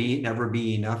 There will never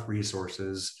be enough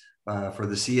resources for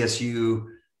the CSU,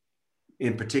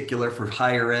 in particular for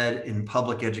higher ed in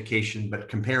public education, but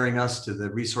comparing us to the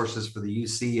resources for the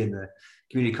UC and the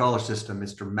community college system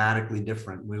is dramatically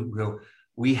different.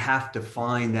 We have to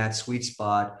find that sweet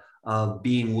spot of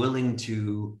being willing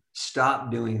to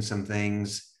stop doing some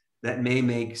things that may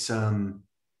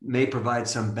provide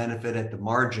some benefit at the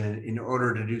margin in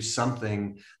order to do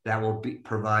something that will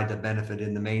provide the benefit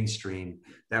in the mainstream,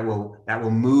 that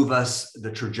will move us,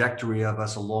 the trajectory of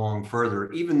us along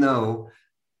further, even though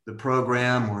the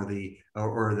program or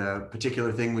the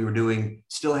particular thing we were doing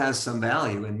still has some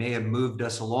value and may have moved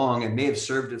us along and may have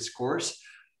served its course.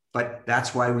 But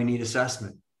that's why we need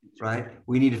assessment, right?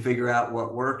 We need to figure out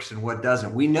what works and what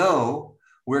doesn't. We know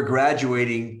we're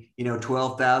graduating,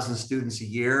 12,000 students a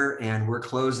year, and we're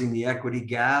closing the equity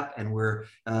gap, and we're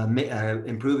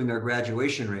improving our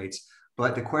graduation rates.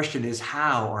 But the question is,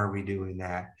 how are we doing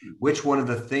that? Which one of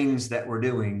the things that we're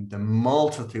doing, the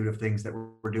multitude of things that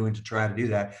we're doing to try to do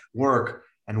that, work,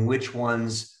 and which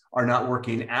ones are not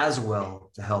working as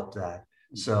well to help that?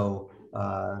 So,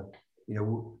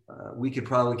 we could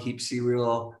probably keep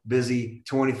CREAL busy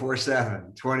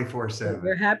 24/7.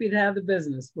 We're happy to have the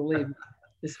business, believe me.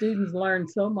 The students learn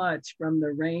so much from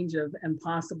the range of and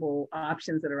possible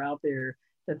options that are out there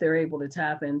that they're able to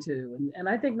tap into. And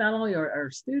I think not only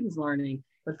are students learning,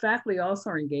 but faculty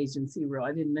also are engaged in CREAL.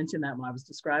 I didn't mention that when I was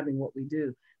describing what we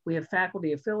do. We have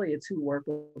faculty affiliates who work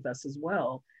with us as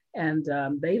well. And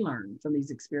they learn from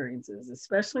these experiences,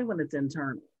 especially when it's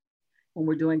internal. When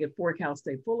we're doing it for Cal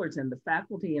State Fullerton, the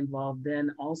faculty involved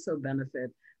then also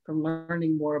benefit from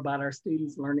learning more about our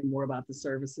students, learning more about the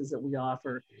services that we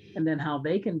offer, and then how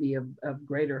they can be of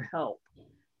greater help.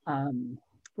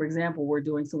 For example, we're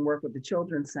doing some work with the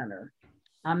Children's Center.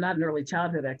 I'm not an early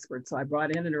childhood expert, so I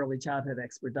brought in an early childhood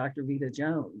expert, Dr. Vita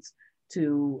Jones,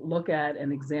 to look at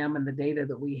and examine the data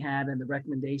that we had and the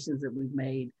recommendations that we've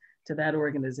made to that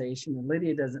organization. And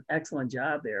Lydia does an excellent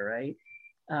job there, right?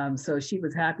 So she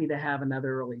was happy to have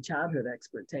another early childhood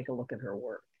expert take a look at her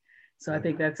work. So I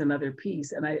think that's another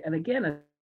piece. And again,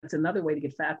 it's another way to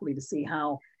get faculty to see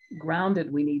how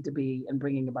grounded we need to be in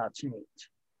bringing about change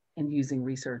and using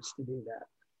research to do that.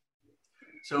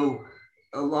 So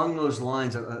along those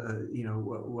lines,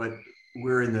 what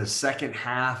we're in the second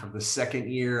half of the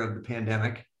second year of the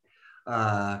pandemic.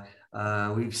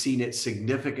 We've seen it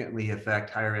significantly affect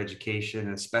higher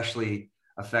education, especially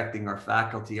affecting our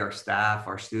faculty, our staff,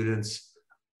 our students.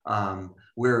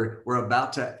 We're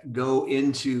about to go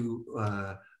into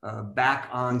back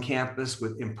on campus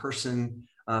with in-person,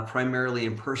 primarily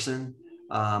in person.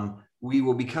 We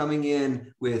will be coming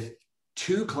in with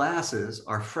 2 classes,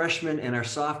 our freshmen and our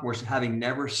sophomores having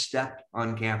never stepped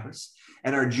on campus.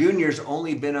 And our juniors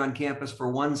only been on campus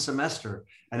for 1 semester,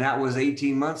 and that was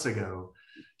 18 months ago.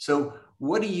 So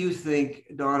what do you think,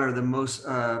 Dawn, are the most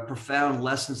profound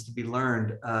lessons to be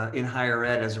learned in higher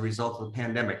ed as a result of the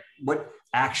pandemic? What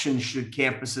actions should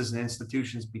campuses and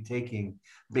institutions be taking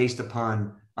based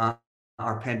upon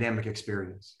our pandemic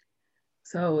experience?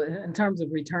 So in terms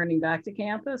of returning back to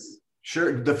campus?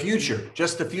 Sure, the future,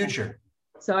 just the future.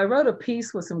 So I wrote a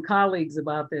piece with some colleagues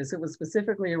about this. It was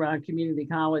specifically around community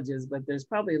colleges, but there's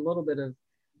probably a little bit of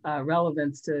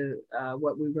relevance to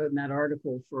what we wrote in that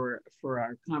article for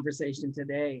our conversation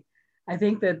today. I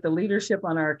think that the leadership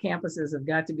on our campuses have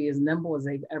got to be as nimble as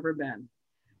they've ever been.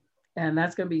 And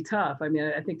that's going to be tough. I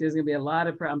mean, I think there's going to be a lot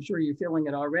of, I'm sure you're feeling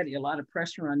it already, a lot of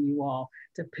pressure on you all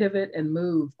to pivot and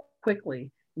move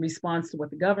quickly in response to what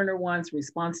the governor wants,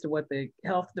 response to what the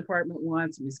health department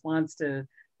wants, response to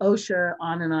OSHA,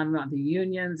 on and on, the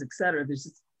unions, et cetera. There's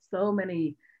just so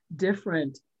many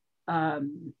different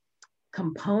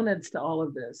components to all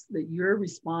of this that you're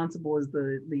responsible as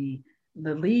the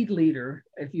lead leader,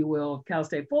 if you will, of Cal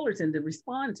State Fullerton to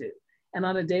respond to. and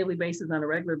on a daily basis, on a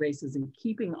regular basis, and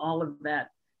keeping all of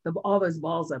that, all those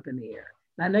balls up in the air.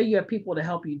 And I know you have people to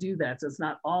help you do that, so it's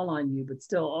not all on you, but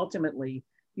still ultimately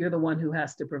you're the one who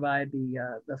has to provide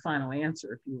the final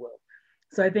answer, if you will.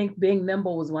 So I think being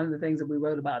nimble was one of the things that we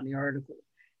wrote about in the article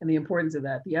and the importance of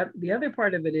that. The other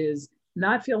part of it is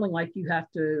not feeling like you have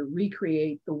to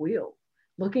recreate the wheel,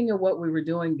 looking at what we were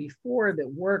doing before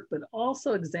that worked, but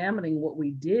also examining what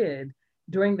we did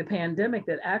during the pandemic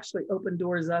that actually opened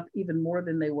doors up even more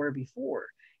than they were before,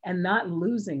 and not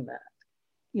losing that.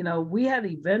 You know, we had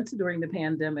events during the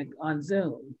pandemic on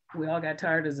Zoom. We all got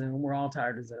tired of Zoom. We're all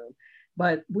tired of Zoom.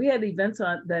 But we had events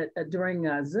on that during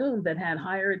Zoom that had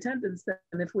higher attendance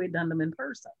than if we had done them in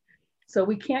person. So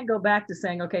we can't go back to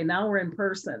saying, okay, now we're in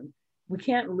person. We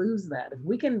can't lose that. If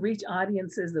we can reach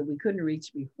audiences that we couldn't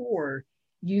reach before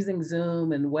using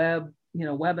Zoom and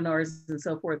webinars and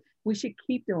so forth, we should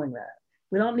keep doing that.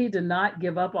 We don't need to not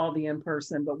give up all the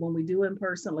in-person, but when we do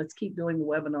in-person, let's keep doing the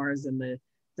webinars and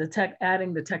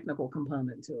adding the technical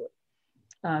component to it.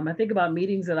 I think about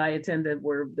meetings that I attended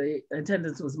where the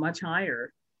attendance was much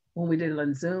higher when we did it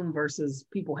on Zoom versus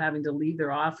people having to leave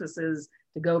their offices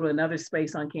to go to another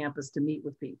space on campus to meet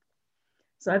with people.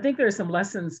 So I think there are some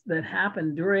lessons that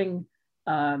happened during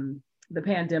the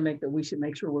pandemic that we should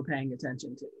make sure we're paying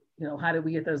attention to. You know, how do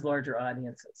we get those larger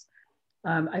audiences?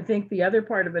 I think the other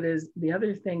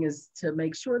thing is to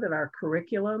make sure that our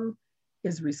curriculum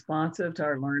is responsive to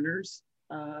our learners.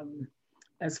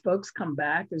 As folks come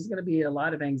back, there's going to be a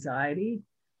lot of anxiety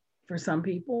for some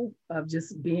people of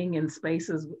just being in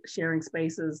spaces, sharing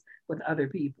spaces with other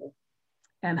people.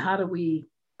 And how do we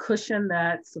cushion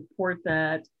that, support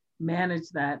that, manage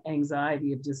that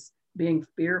anxiety of just being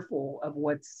fearful of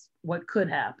what could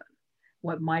happen,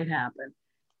 what might happen,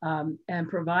 and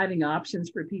providing options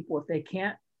for people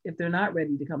if they're not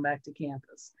ready to come back to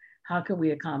campus. How can we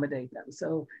accommodate them?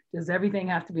 So does everything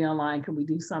have to be online? Can we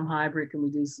do some hybrid? Can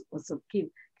we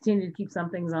continue to keep some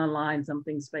things online, some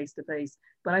things face-to-face?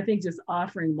 But I think just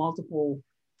offering multiple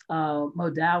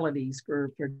modalities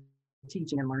for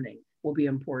teaching and learning will be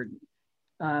important.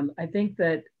 I think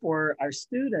that for our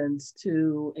students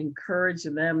to encourage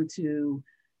them to,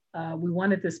 we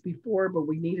wanted this before, but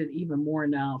we need it even more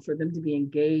now, for them to be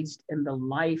engaged in the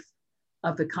life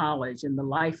of the college and the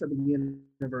life of the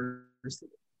university.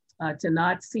 To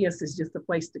not see us as just a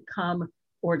place to come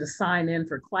or to sign in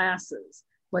for classes,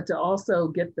 but to also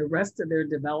get the rest of their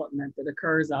development that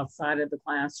occurs outside of the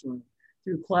classroom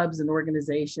through clubs and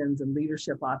organizations and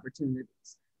leadership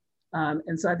opportunities.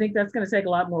 And so I think that's going to take a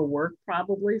lot more work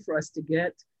probably for us to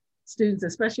get students,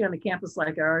 especially on a campus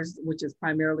like ours, which is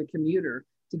primarily commuter,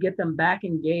 to get them back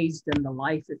engaged in the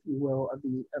life, if you will, of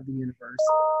the university.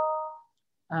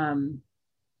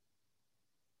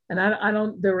 And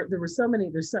there were so many,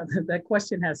 that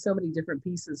question has so many different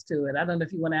pieces to it. I don't know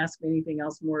if you want to ask me anything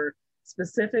else more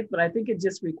specific, but I think it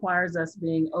just requires us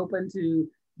being open to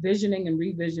visioning and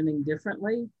revisioning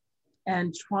differently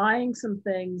and trying some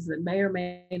things that may or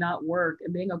may not work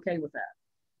and being okay with that.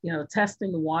 You know,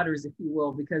 testing the waters, if you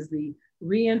will, because the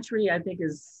reentry, I think,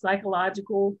 is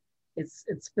psychological, it's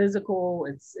physical,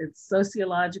 it's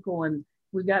sociological, and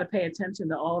we've got to pay attention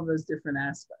to all of those different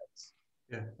aspects.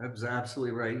 Yeah, that's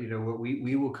absolutely right. You know,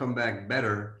 we will come back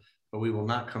better, but we will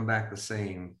not come back the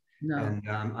same. No. And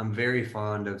I'm very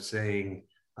fond of saying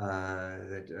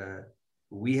that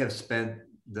we have spent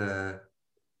the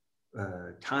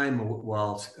time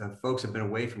while folks have been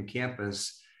away from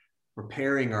campus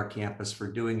preparing our campus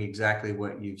for doing exactly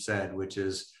what you've said, which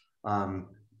is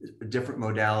different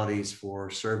modalities for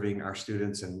serving our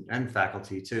students and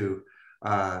faculty too.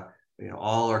 You know,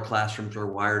 all our classrooms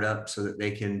are wired up so that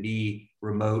they can be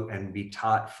remote and be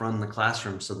taught from the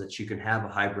classroom so that you can have a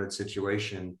hybrid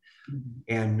situation.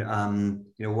 Mm-hmm. And,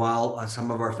 you know, while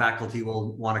some of our faculty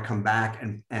will want to come back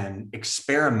and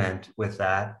experiment with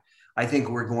that, I think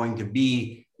we're going to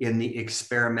be in the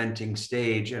experimenting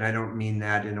stage. And I don't mean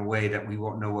that in a way that we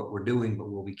won't know what we're doing, but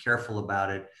we'll be careful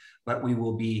about it, but we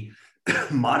will be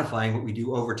modifying what we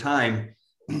do over time.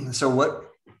 So what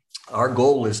our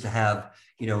goal is to have,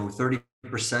 you know,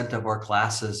 30% of our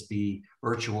classes be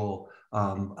virtual.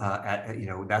 You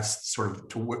know, that's sort of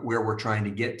to where we're trying to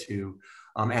get to.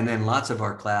 And then lots of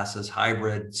our classes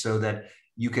hybrid, so that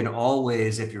you can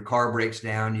always, if your car breaks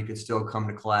down, you can still come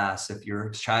to class. If your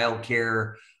child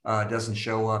care doesn't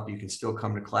show up, you can still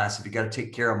come to class. If you got to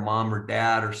take care of mom or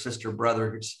dad or sister,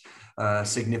 brother,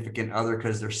 significant other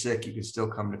because they're sick, you can still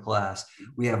come to class.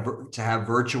 We have to have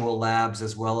virtual labs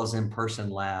as well as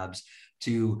in-person labs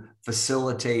to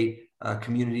facilitate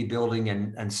community building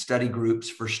and study groups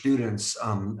for students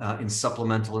in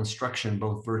supplemental instruction,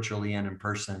 both virtually and in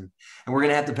person. And we're going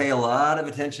to have to pay a lot of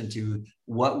attention to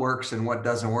what works and what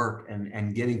doesn't work,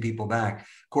 and getting people back.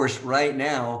 Of course, right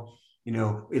now,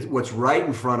 what's right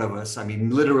in front of us. I mean,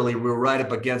 literally, we're right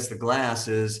up against the glass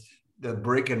is the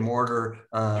brick and mortar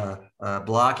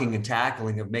blocking and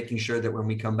tackling of making sure that when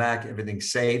we come back,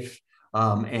 everything's safe,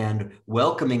 and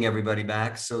welcoming everybody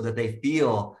back so that they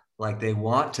feel like they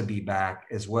want to be back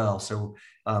as well. So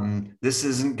this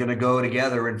isn't going to go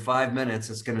together in 5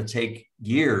 minutes. It's going to take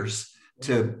years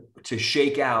to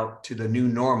shake out to the new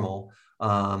normal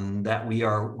that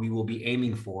we will be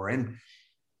aiming for. And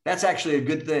that's actually a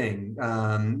good thing.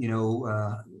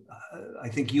 I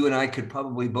think you and I could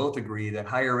probably both agree that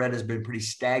higher ed has been pretty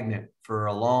stagnant for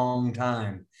a long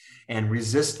time and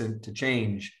resistant to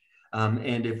change.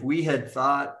 And if we had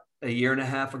thought a year and a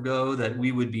half ago that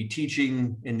we would be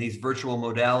teaching in these virtual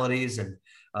modalities and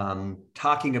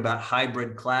talking about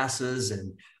hybrid classes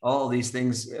and all these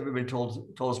things, everybody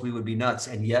told us we would be nuts.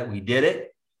 And yet we did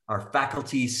it. Our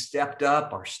faculty stepped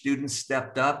up, our students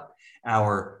stepped up,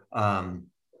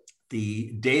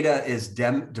 the data is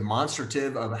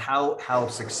demonstrative of how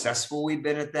successful we've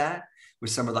been at that, with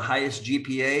some of the highest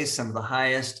GPAs, some of the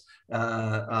highest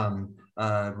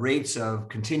rates of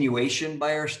continuation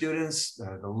by our students,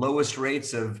 the lowest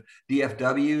rates of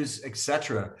DFWs, et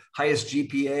cetera, highest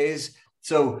GPAs.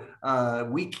 So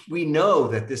we know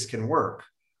that this can work.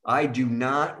 I do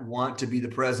not want to be the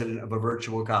president of a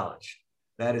virtual college.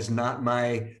 That is not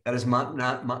my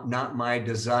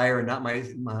desire, not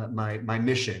my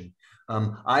mission.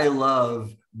 I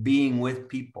love being with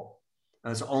people.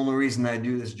 That's the only reason I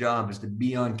do this job, is to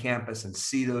be on campus and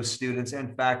see those students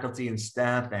and faculty and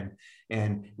staff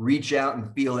and reach out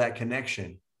and feel that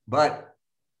connection. But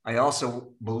I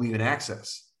also believe in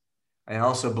access. I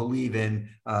also believe in,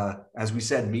 as we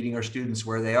said, meeting our students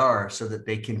where they are so that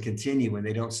they can continue and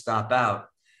they don't stop out.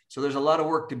 So there's a lot of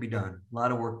work to be done,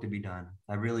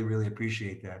 I really, really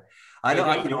appreciate that. I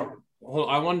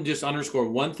want to just underscore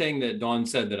one thing that Dawn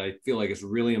said that I feel like is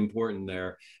really important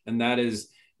there. And that is,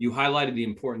 you highlighted the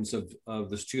importance of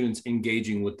the students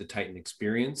engaging with the Titan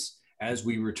experience as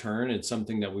we return. It's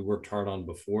something that we worked hard on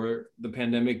before the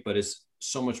pandemic, but it's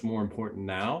so much more important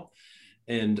now.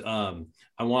 And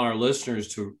I want our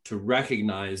listeners to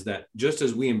recognize that just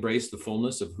as we embrace the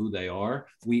fullness of who they are,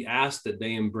 we ask that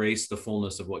they embrace the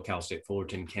fullness of what Cal State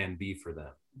Fullerton can be for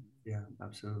them. Yeah,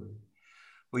 absolutely.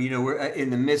 Well, we're in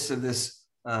the midst of this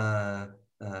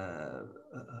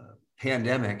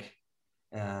pandemic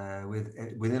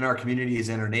within our communities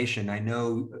and our nation. I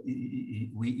know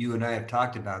you and I have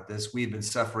talked about this. We've been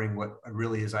suffering what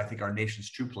really is, I think, our nation's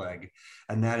true plague,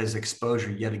 and that is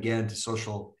exposure yet again to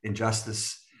social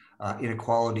injustice,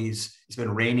 inequalities. It's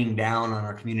been raining down on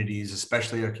our communities,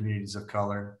 especially our communities of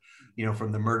color.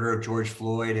 From the murder of George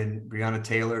Floyd and Breonna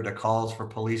Taylor to calls for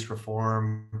police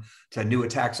reform, to new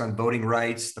attacks on voting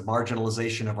rights, the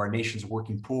marginalization of our nation's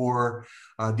working poor.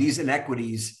 These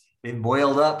inequities, they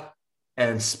boiled up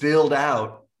and spilled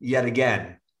out yet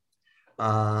again.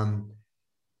 And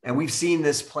we've seen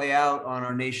this play out on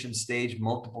our nation's stage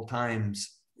multiple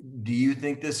times. Do you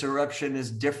think this eruption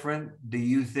is different? Do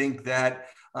you think that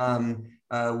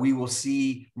we will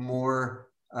see more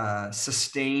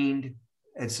sustained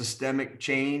and systemic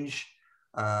change?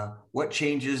 What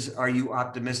changes are you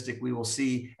optimistic we will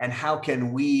see? And how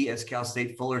can we as Cal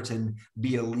State Fullerton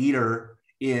be a leader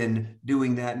in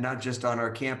doing that, not just on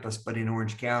our campus, but in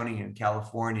Orange County and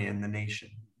California and the nation?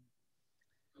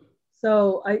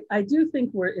 So I do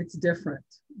think it's different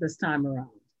this time around.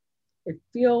 It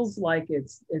feels like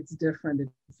it's different. It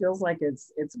feels like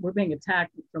we're being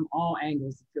attacked from all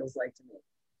angles, it feels like to me.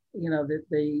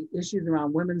 The issues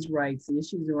around women's rights, the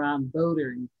issues around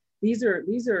voting, these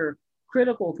are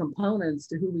critical components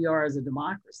to who we are as a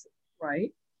democracy,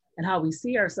 right? And how we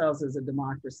see ourselves as a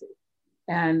democracy.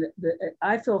 And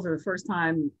I feel for the first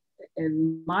time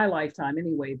in my lifetime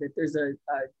anyway, that there's a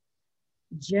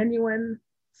genuine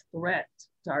threat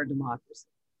to our democracy,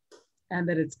 and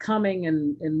that it's coming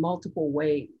in multiple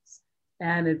ways.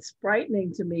 And it's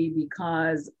frightening to me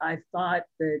because I thought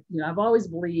that, I've always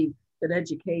believed that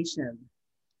education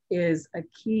is a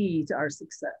key to our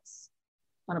success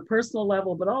on a personal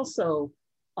level, but also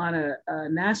on a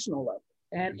national level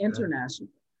and international.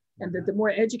 And that the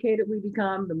more educated we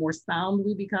become, the more sound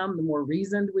we become, the more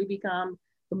reasoned we become,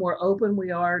 the more open we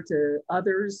are to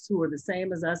others who are the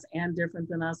same as us and different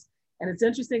than us. And it's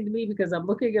interesting to me because I'm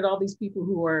looking at all these people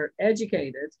who are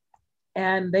educated,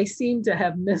 and they seem to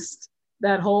have missed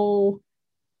that whole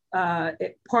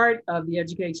part of the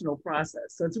educational process.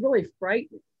 So it's really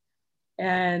frightening.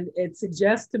 And it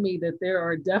suggests to me that there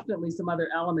are definitely some other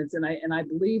elements. And I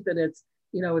believe that it's,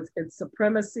 it's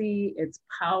supremacy, it's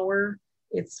power,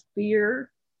 it's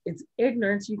fear, it's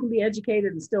ignorance. You can be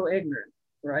educated and still ignorant,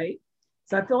 right?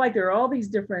 So I feel like there are all these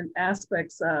different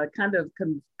aspects kind of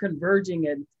converging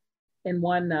in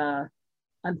one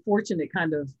unfortunate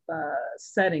kind of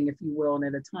setting, if you will, and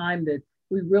at a time that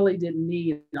we really didn't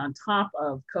need on top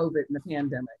of COVID and the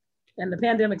pandemic. And the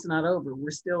pandemic's not over.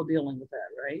 We're still dealing with that,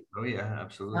 right? Oh yeah,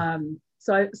 absolutely.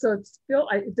 So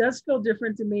it does feel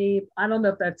different to me. I don't know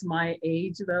if that's my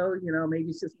age though, maybe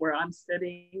it's just where I'm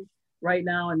sitting right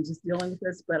now and just dealing with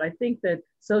this. But I think that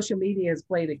social media has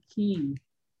played a key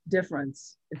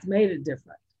difference. It's made it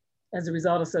different as a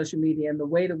result of social media and the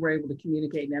way that we're able to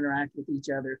communicate and interact with each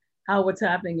other. How what's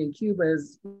happening in Cuba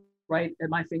is right at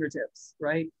my fingertips,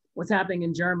 right? What's happening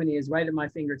in Germany is right at my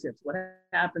fingertips. What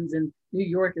happens in New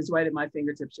York is right at my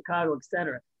fingertips, Chicago, et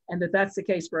cetera. And that's the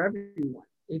case for everyone.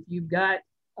 If you've got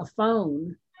a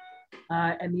phone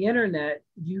and the internet,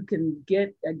 you can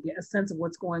get a sense of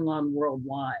what's going on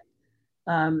worldwide.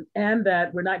 And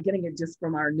that we're not getting it just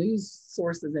from our news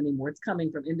sources anymore. It's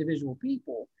coming from individual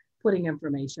people putting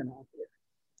information out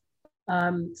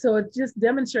there. So it just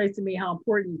demonstrates to me how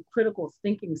important critical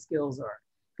thinking skills are,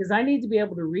 because I need to be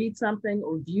able to read something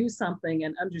or view something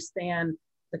and understand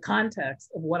the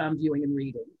context of what I'm viewing and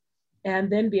reading,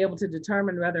 and then be able to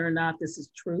determine whether or not this is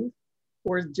truth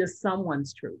or just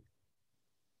someone's truth.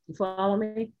 You follow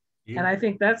me? Yeah. And I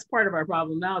think that's part of our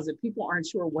problem now, is that people aren't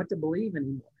sure what to believe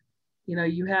anymore.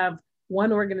 You have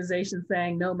one organization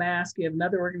saying no mask, you have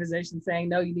another organization saying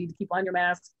no, you need to keep on your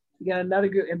masks. You got another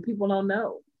group, and people don't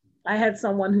know. I had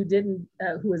someone who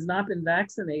has not been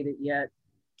vaccinated yet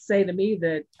say to me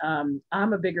that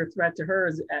I'm a bigger threat to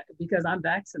her because I'm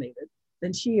vaccinated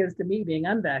than she is to me being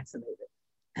unvaccinated.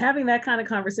 Having that kind of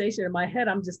conversation in my head,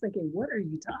 I'm just thinking, what are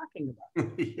you talking about?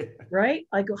 Yeah. Right?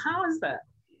 I go, how is that?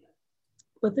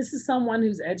 But this is someone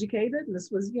who's educated, and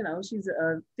this was, she's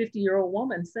a 50-year-old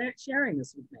woman sharing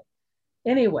this with me.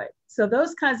 Anyway, so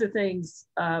those kinds of things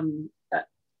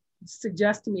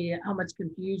suggest to me how much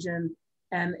confusion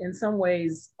and in some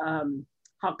ways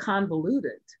how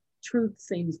convoluted truth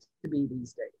seems to be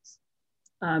these days.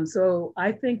 So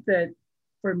I think that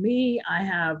for me, I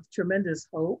have tremendous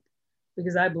hope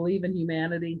because I believe in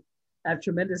humanity. I have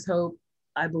tremendous hope.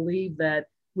 I believe that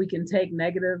we can take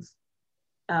negative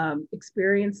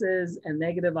experiences and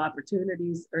negative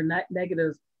opportunities or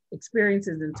negative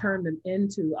experiences and turn them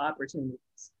into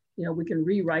opportunities. We can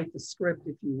rewrite the script,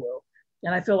 if you will.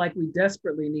 And I feel like we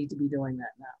desperately need to be doing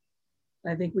that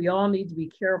now. I think we all need to be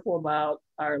careful about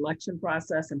our election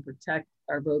process and protect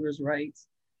our voters' rights,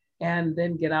 and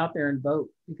then get out there and vote,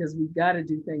 because we've got to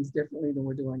do things differently than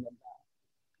we're doing them now.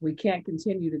 We can't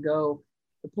continue to go,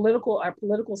 our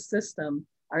political system,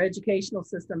 our educational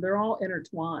system, they're all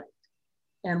intertwined,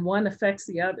 and one affects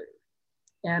the other.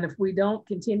 And if we don't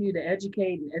continue to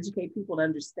educate people to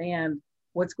understand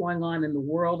what's going on in the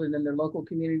world and in their local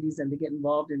communities, and to get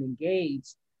involved and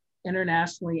engaged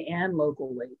internationally and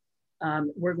locally,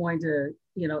 we're going to,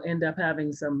 end up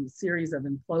having some series of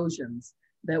implosions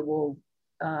that will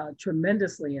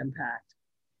tremendously impact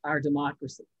our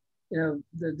democracy.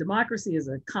 The democracy is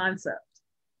a concept,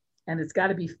 and it's got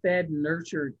to be fed and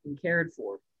nurtured and cared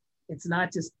for. It's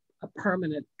not just a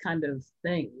permanent kind of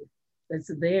thing that's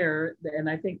there. And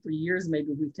I think for years,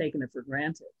 maybe we've taken it for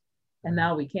granted, and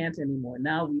now we can't anymore.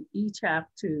 Now we each have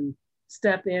to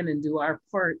step in and do our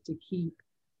part to keep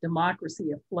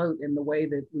democracy afloat in the way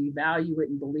that we value it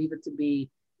and believe it to be,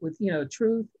 with,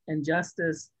 truth and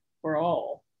justice for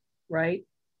all, right?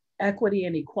 Equity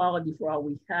and equality for all.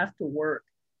 We have to work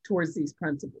towards these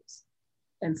principles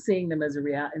and seeing them as a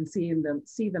reality, and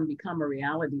see them become a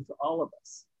reality for all of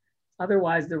us.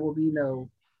 Otherwise, there won't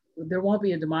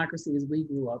be a democracy as we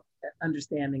grew up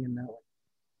understanding and knowing.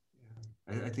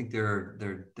 I think there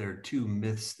are two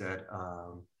myths that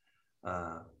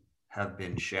have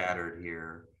been shattered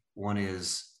here. One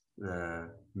is the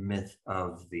myth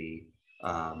of the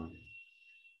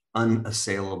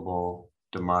unassailable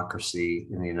democracy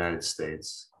in the United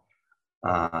States.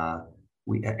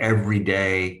 We every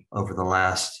day over the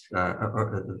last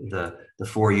the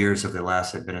 4 years of the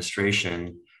last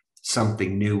administration,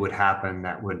 something new would happen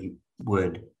that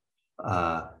would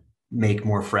make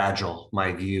more fragile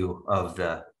my view of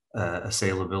the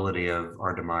assailability of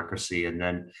our democracy. And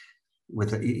then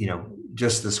with,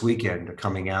 just this weekend,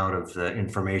 coming out of the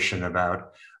information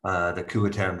about the coup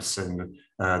attempts and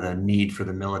the need for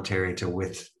the military to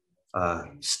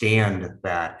withstand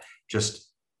that, just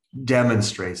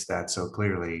demonstrates that so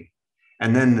clearly.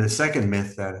 And then the second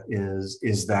myth that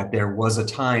is that there was a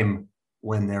time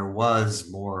when there was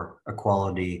more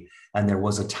equality and there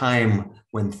was a time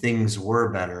when things were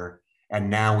better. And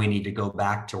now we need to go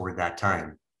back toward that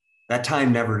time. That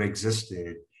time never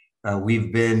existed.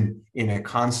 We've been in a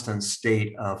constant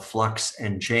state of flux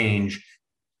and change,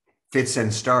 fits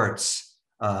and starts,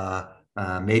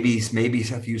 maybe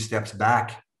a few steps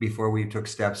back before we took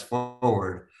steps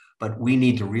forward. But we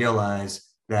need to realize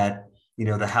that, you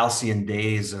know, the halcyon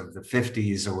days of the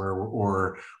 50s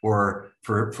or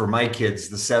for my kids,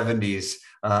 the 70s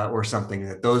or something,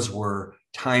 that those were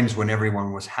times when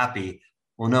everyone was happy.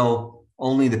 Well, no,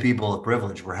 only the people of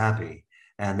privilege were happy.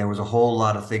 And there was a whole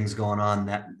lot of things going on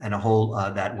that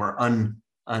were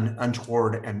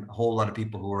untoward, and a whole lot of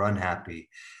people who were unhappy.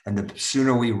 And the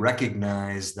sooner we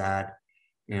recognize that,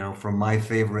 you know, from my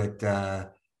favorite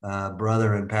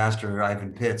brother and pastor,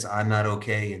 Ivan Pitts, I'm not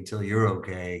okay until you're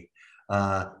okay,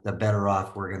 the better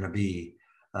off we're going to be.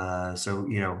 So,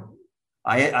 you know,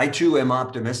 I too am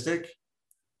optimistic,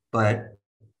 but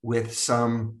with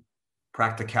some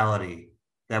practicality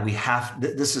that we have.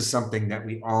 This is something that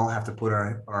we all have to put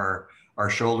our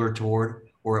shoulder toward,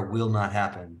 or it will not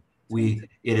happen. It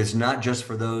is not just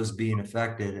for those being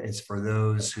affected, it's for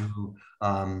those who,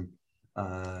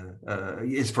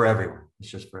 it's for everyone. It's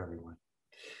just for everyone.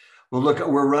 Well, look,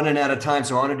 we're running out of time,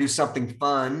 so I want to do something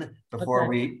fun before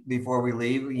we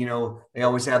leave. You know, they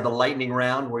always have the lightning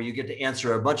round where you get to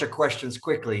answer a bunch of questions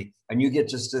quickly, and you get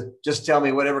to just tell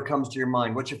me whatever comes to your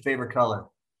mind. What's your favorite color?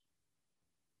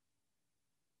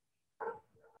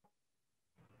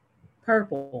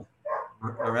 Purple.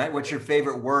 All right. What's your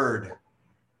favorite word?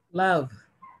 Love.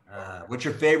 What's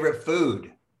your favorite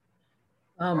food?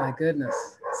 Oh my goodness,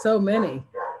 so many.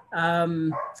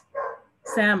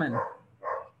 Salmon.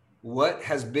 What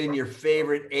has been your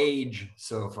favorite age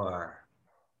so far?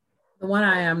 The one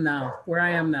I am now, where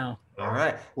I am now. All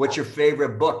right. What's your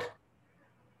favorite book?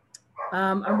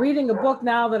 I'm reading a book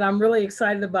now that I'm really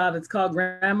excited about. It's called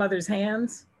Grandmother's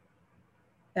Hands.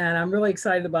 And I'm really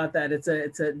excited about that. It's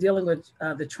a dealing with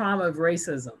the trauma of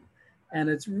racism. And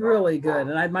it's really good.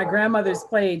 And my grandmother's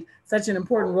played such an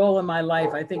important role in my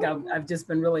life. I think I've just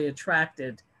been really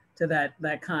attracted to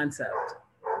that concept.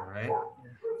 All right.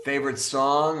 Favorite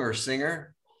song or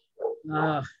singer?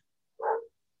 So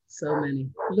many.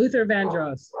 Luther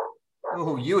Vandross.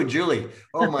 Oh, you and Julie.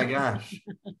 Oh my gosh.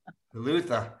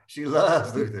 Luther. She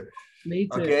loves Luther. Me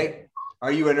too. Okay.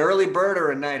 Are you an early bird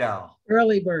or a night owl?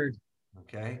 Early bird.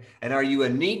 Okay. And are you a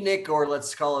neatnik, or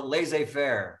let's call it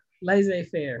laissez-faire?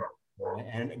 Laissez-faire.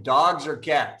 And dogs or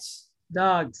cats?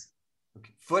 Dogs.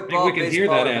 Okay. Football, I think we can hear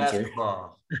that answer.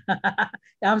 Basketball?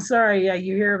 I'm sorry. Yeah,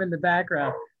 you hear him in the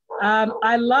background.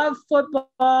 I love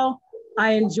football.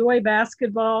 I enjoy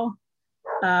basketball.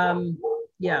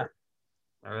 Yeah.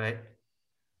 All right.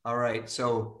 All right.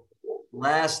 So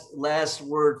last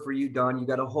word for you, Dawn. You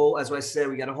got a whole, as I said,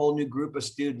 we got a whole new group of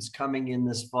students coming in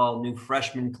this fall, new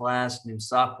freshman class, new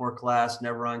sophomore class,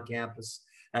 never on campus,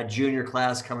 a junior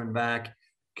class coming back,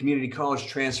 community college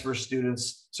transfer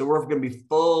students. So we're going to be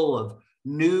full of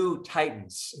new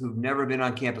Titans who've never been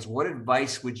on campus. What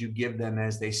advice would you give them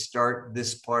as they start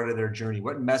this part of their journey?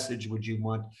 What message would you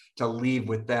want to leave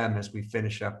with them as we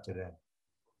finish up today?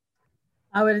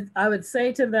 I would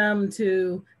say to them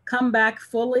to come back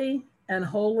fully and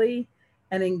wholly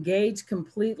and engage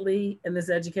completely in this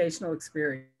educational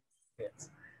experience.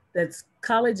 That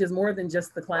college is more than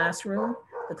just the classroom.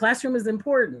 The classroom is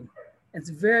important. It's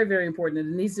very, very important.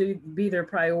 It needs to be their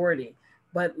priority.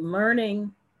 But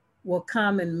learning will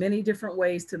come in many different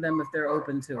ways to them if they're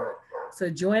open to it. So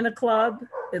join a club,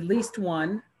 at least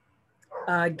one.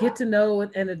 Get to know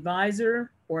an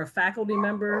advisor or a faculty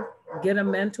member, get a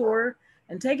mentor,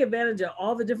 and take advantage of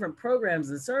all the different programs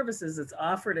and services that's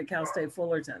offered at Cal State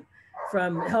Fullerton,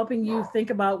 from helping you think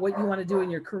about what you want to do in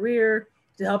your career,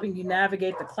 to helping you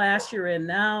navigate the class you're in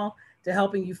now, to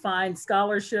helping you find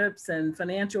scholarships and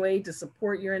financial aid to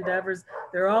support your endeavors.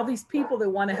 There are all these people that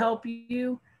want to help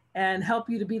you and help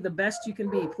you to be the best you can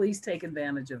be. Please take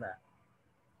advantage of that.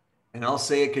 And I'll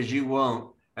say it because you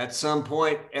won't. At some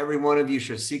point, every one of you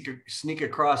should sneak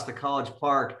across the college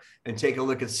park and take a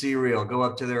look at Serial, go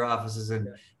up to their offices and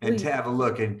have a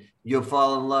look, and you'll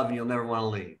fall in love and you'll never want to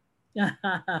leave.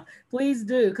 Please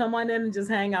do. Come on in and just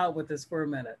hang out with us for a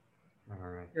minute. All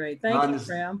right. Great. Thank you,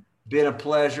 Graham. Been a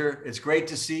pleasure. It's great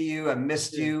to see you. I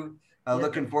missed you.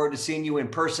 Looking forward to seeing you in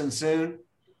person soon.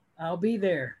 I'll be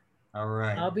there. All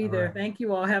right. I'll be there. Right. Thank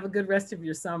you all. Have a good rest of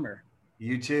your summer.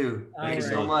 You too. Thank you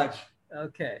so much.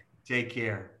 Okay. Take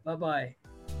care. Bye-bye.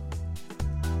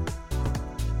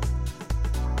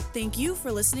 Thank you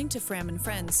for listening to Fram and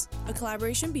Friends, a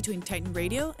collaboration between Titan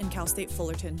Radio and Cal State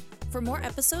Fullerton. For more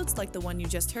episodes like the one you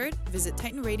just heard, visit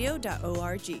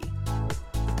titanradio.org.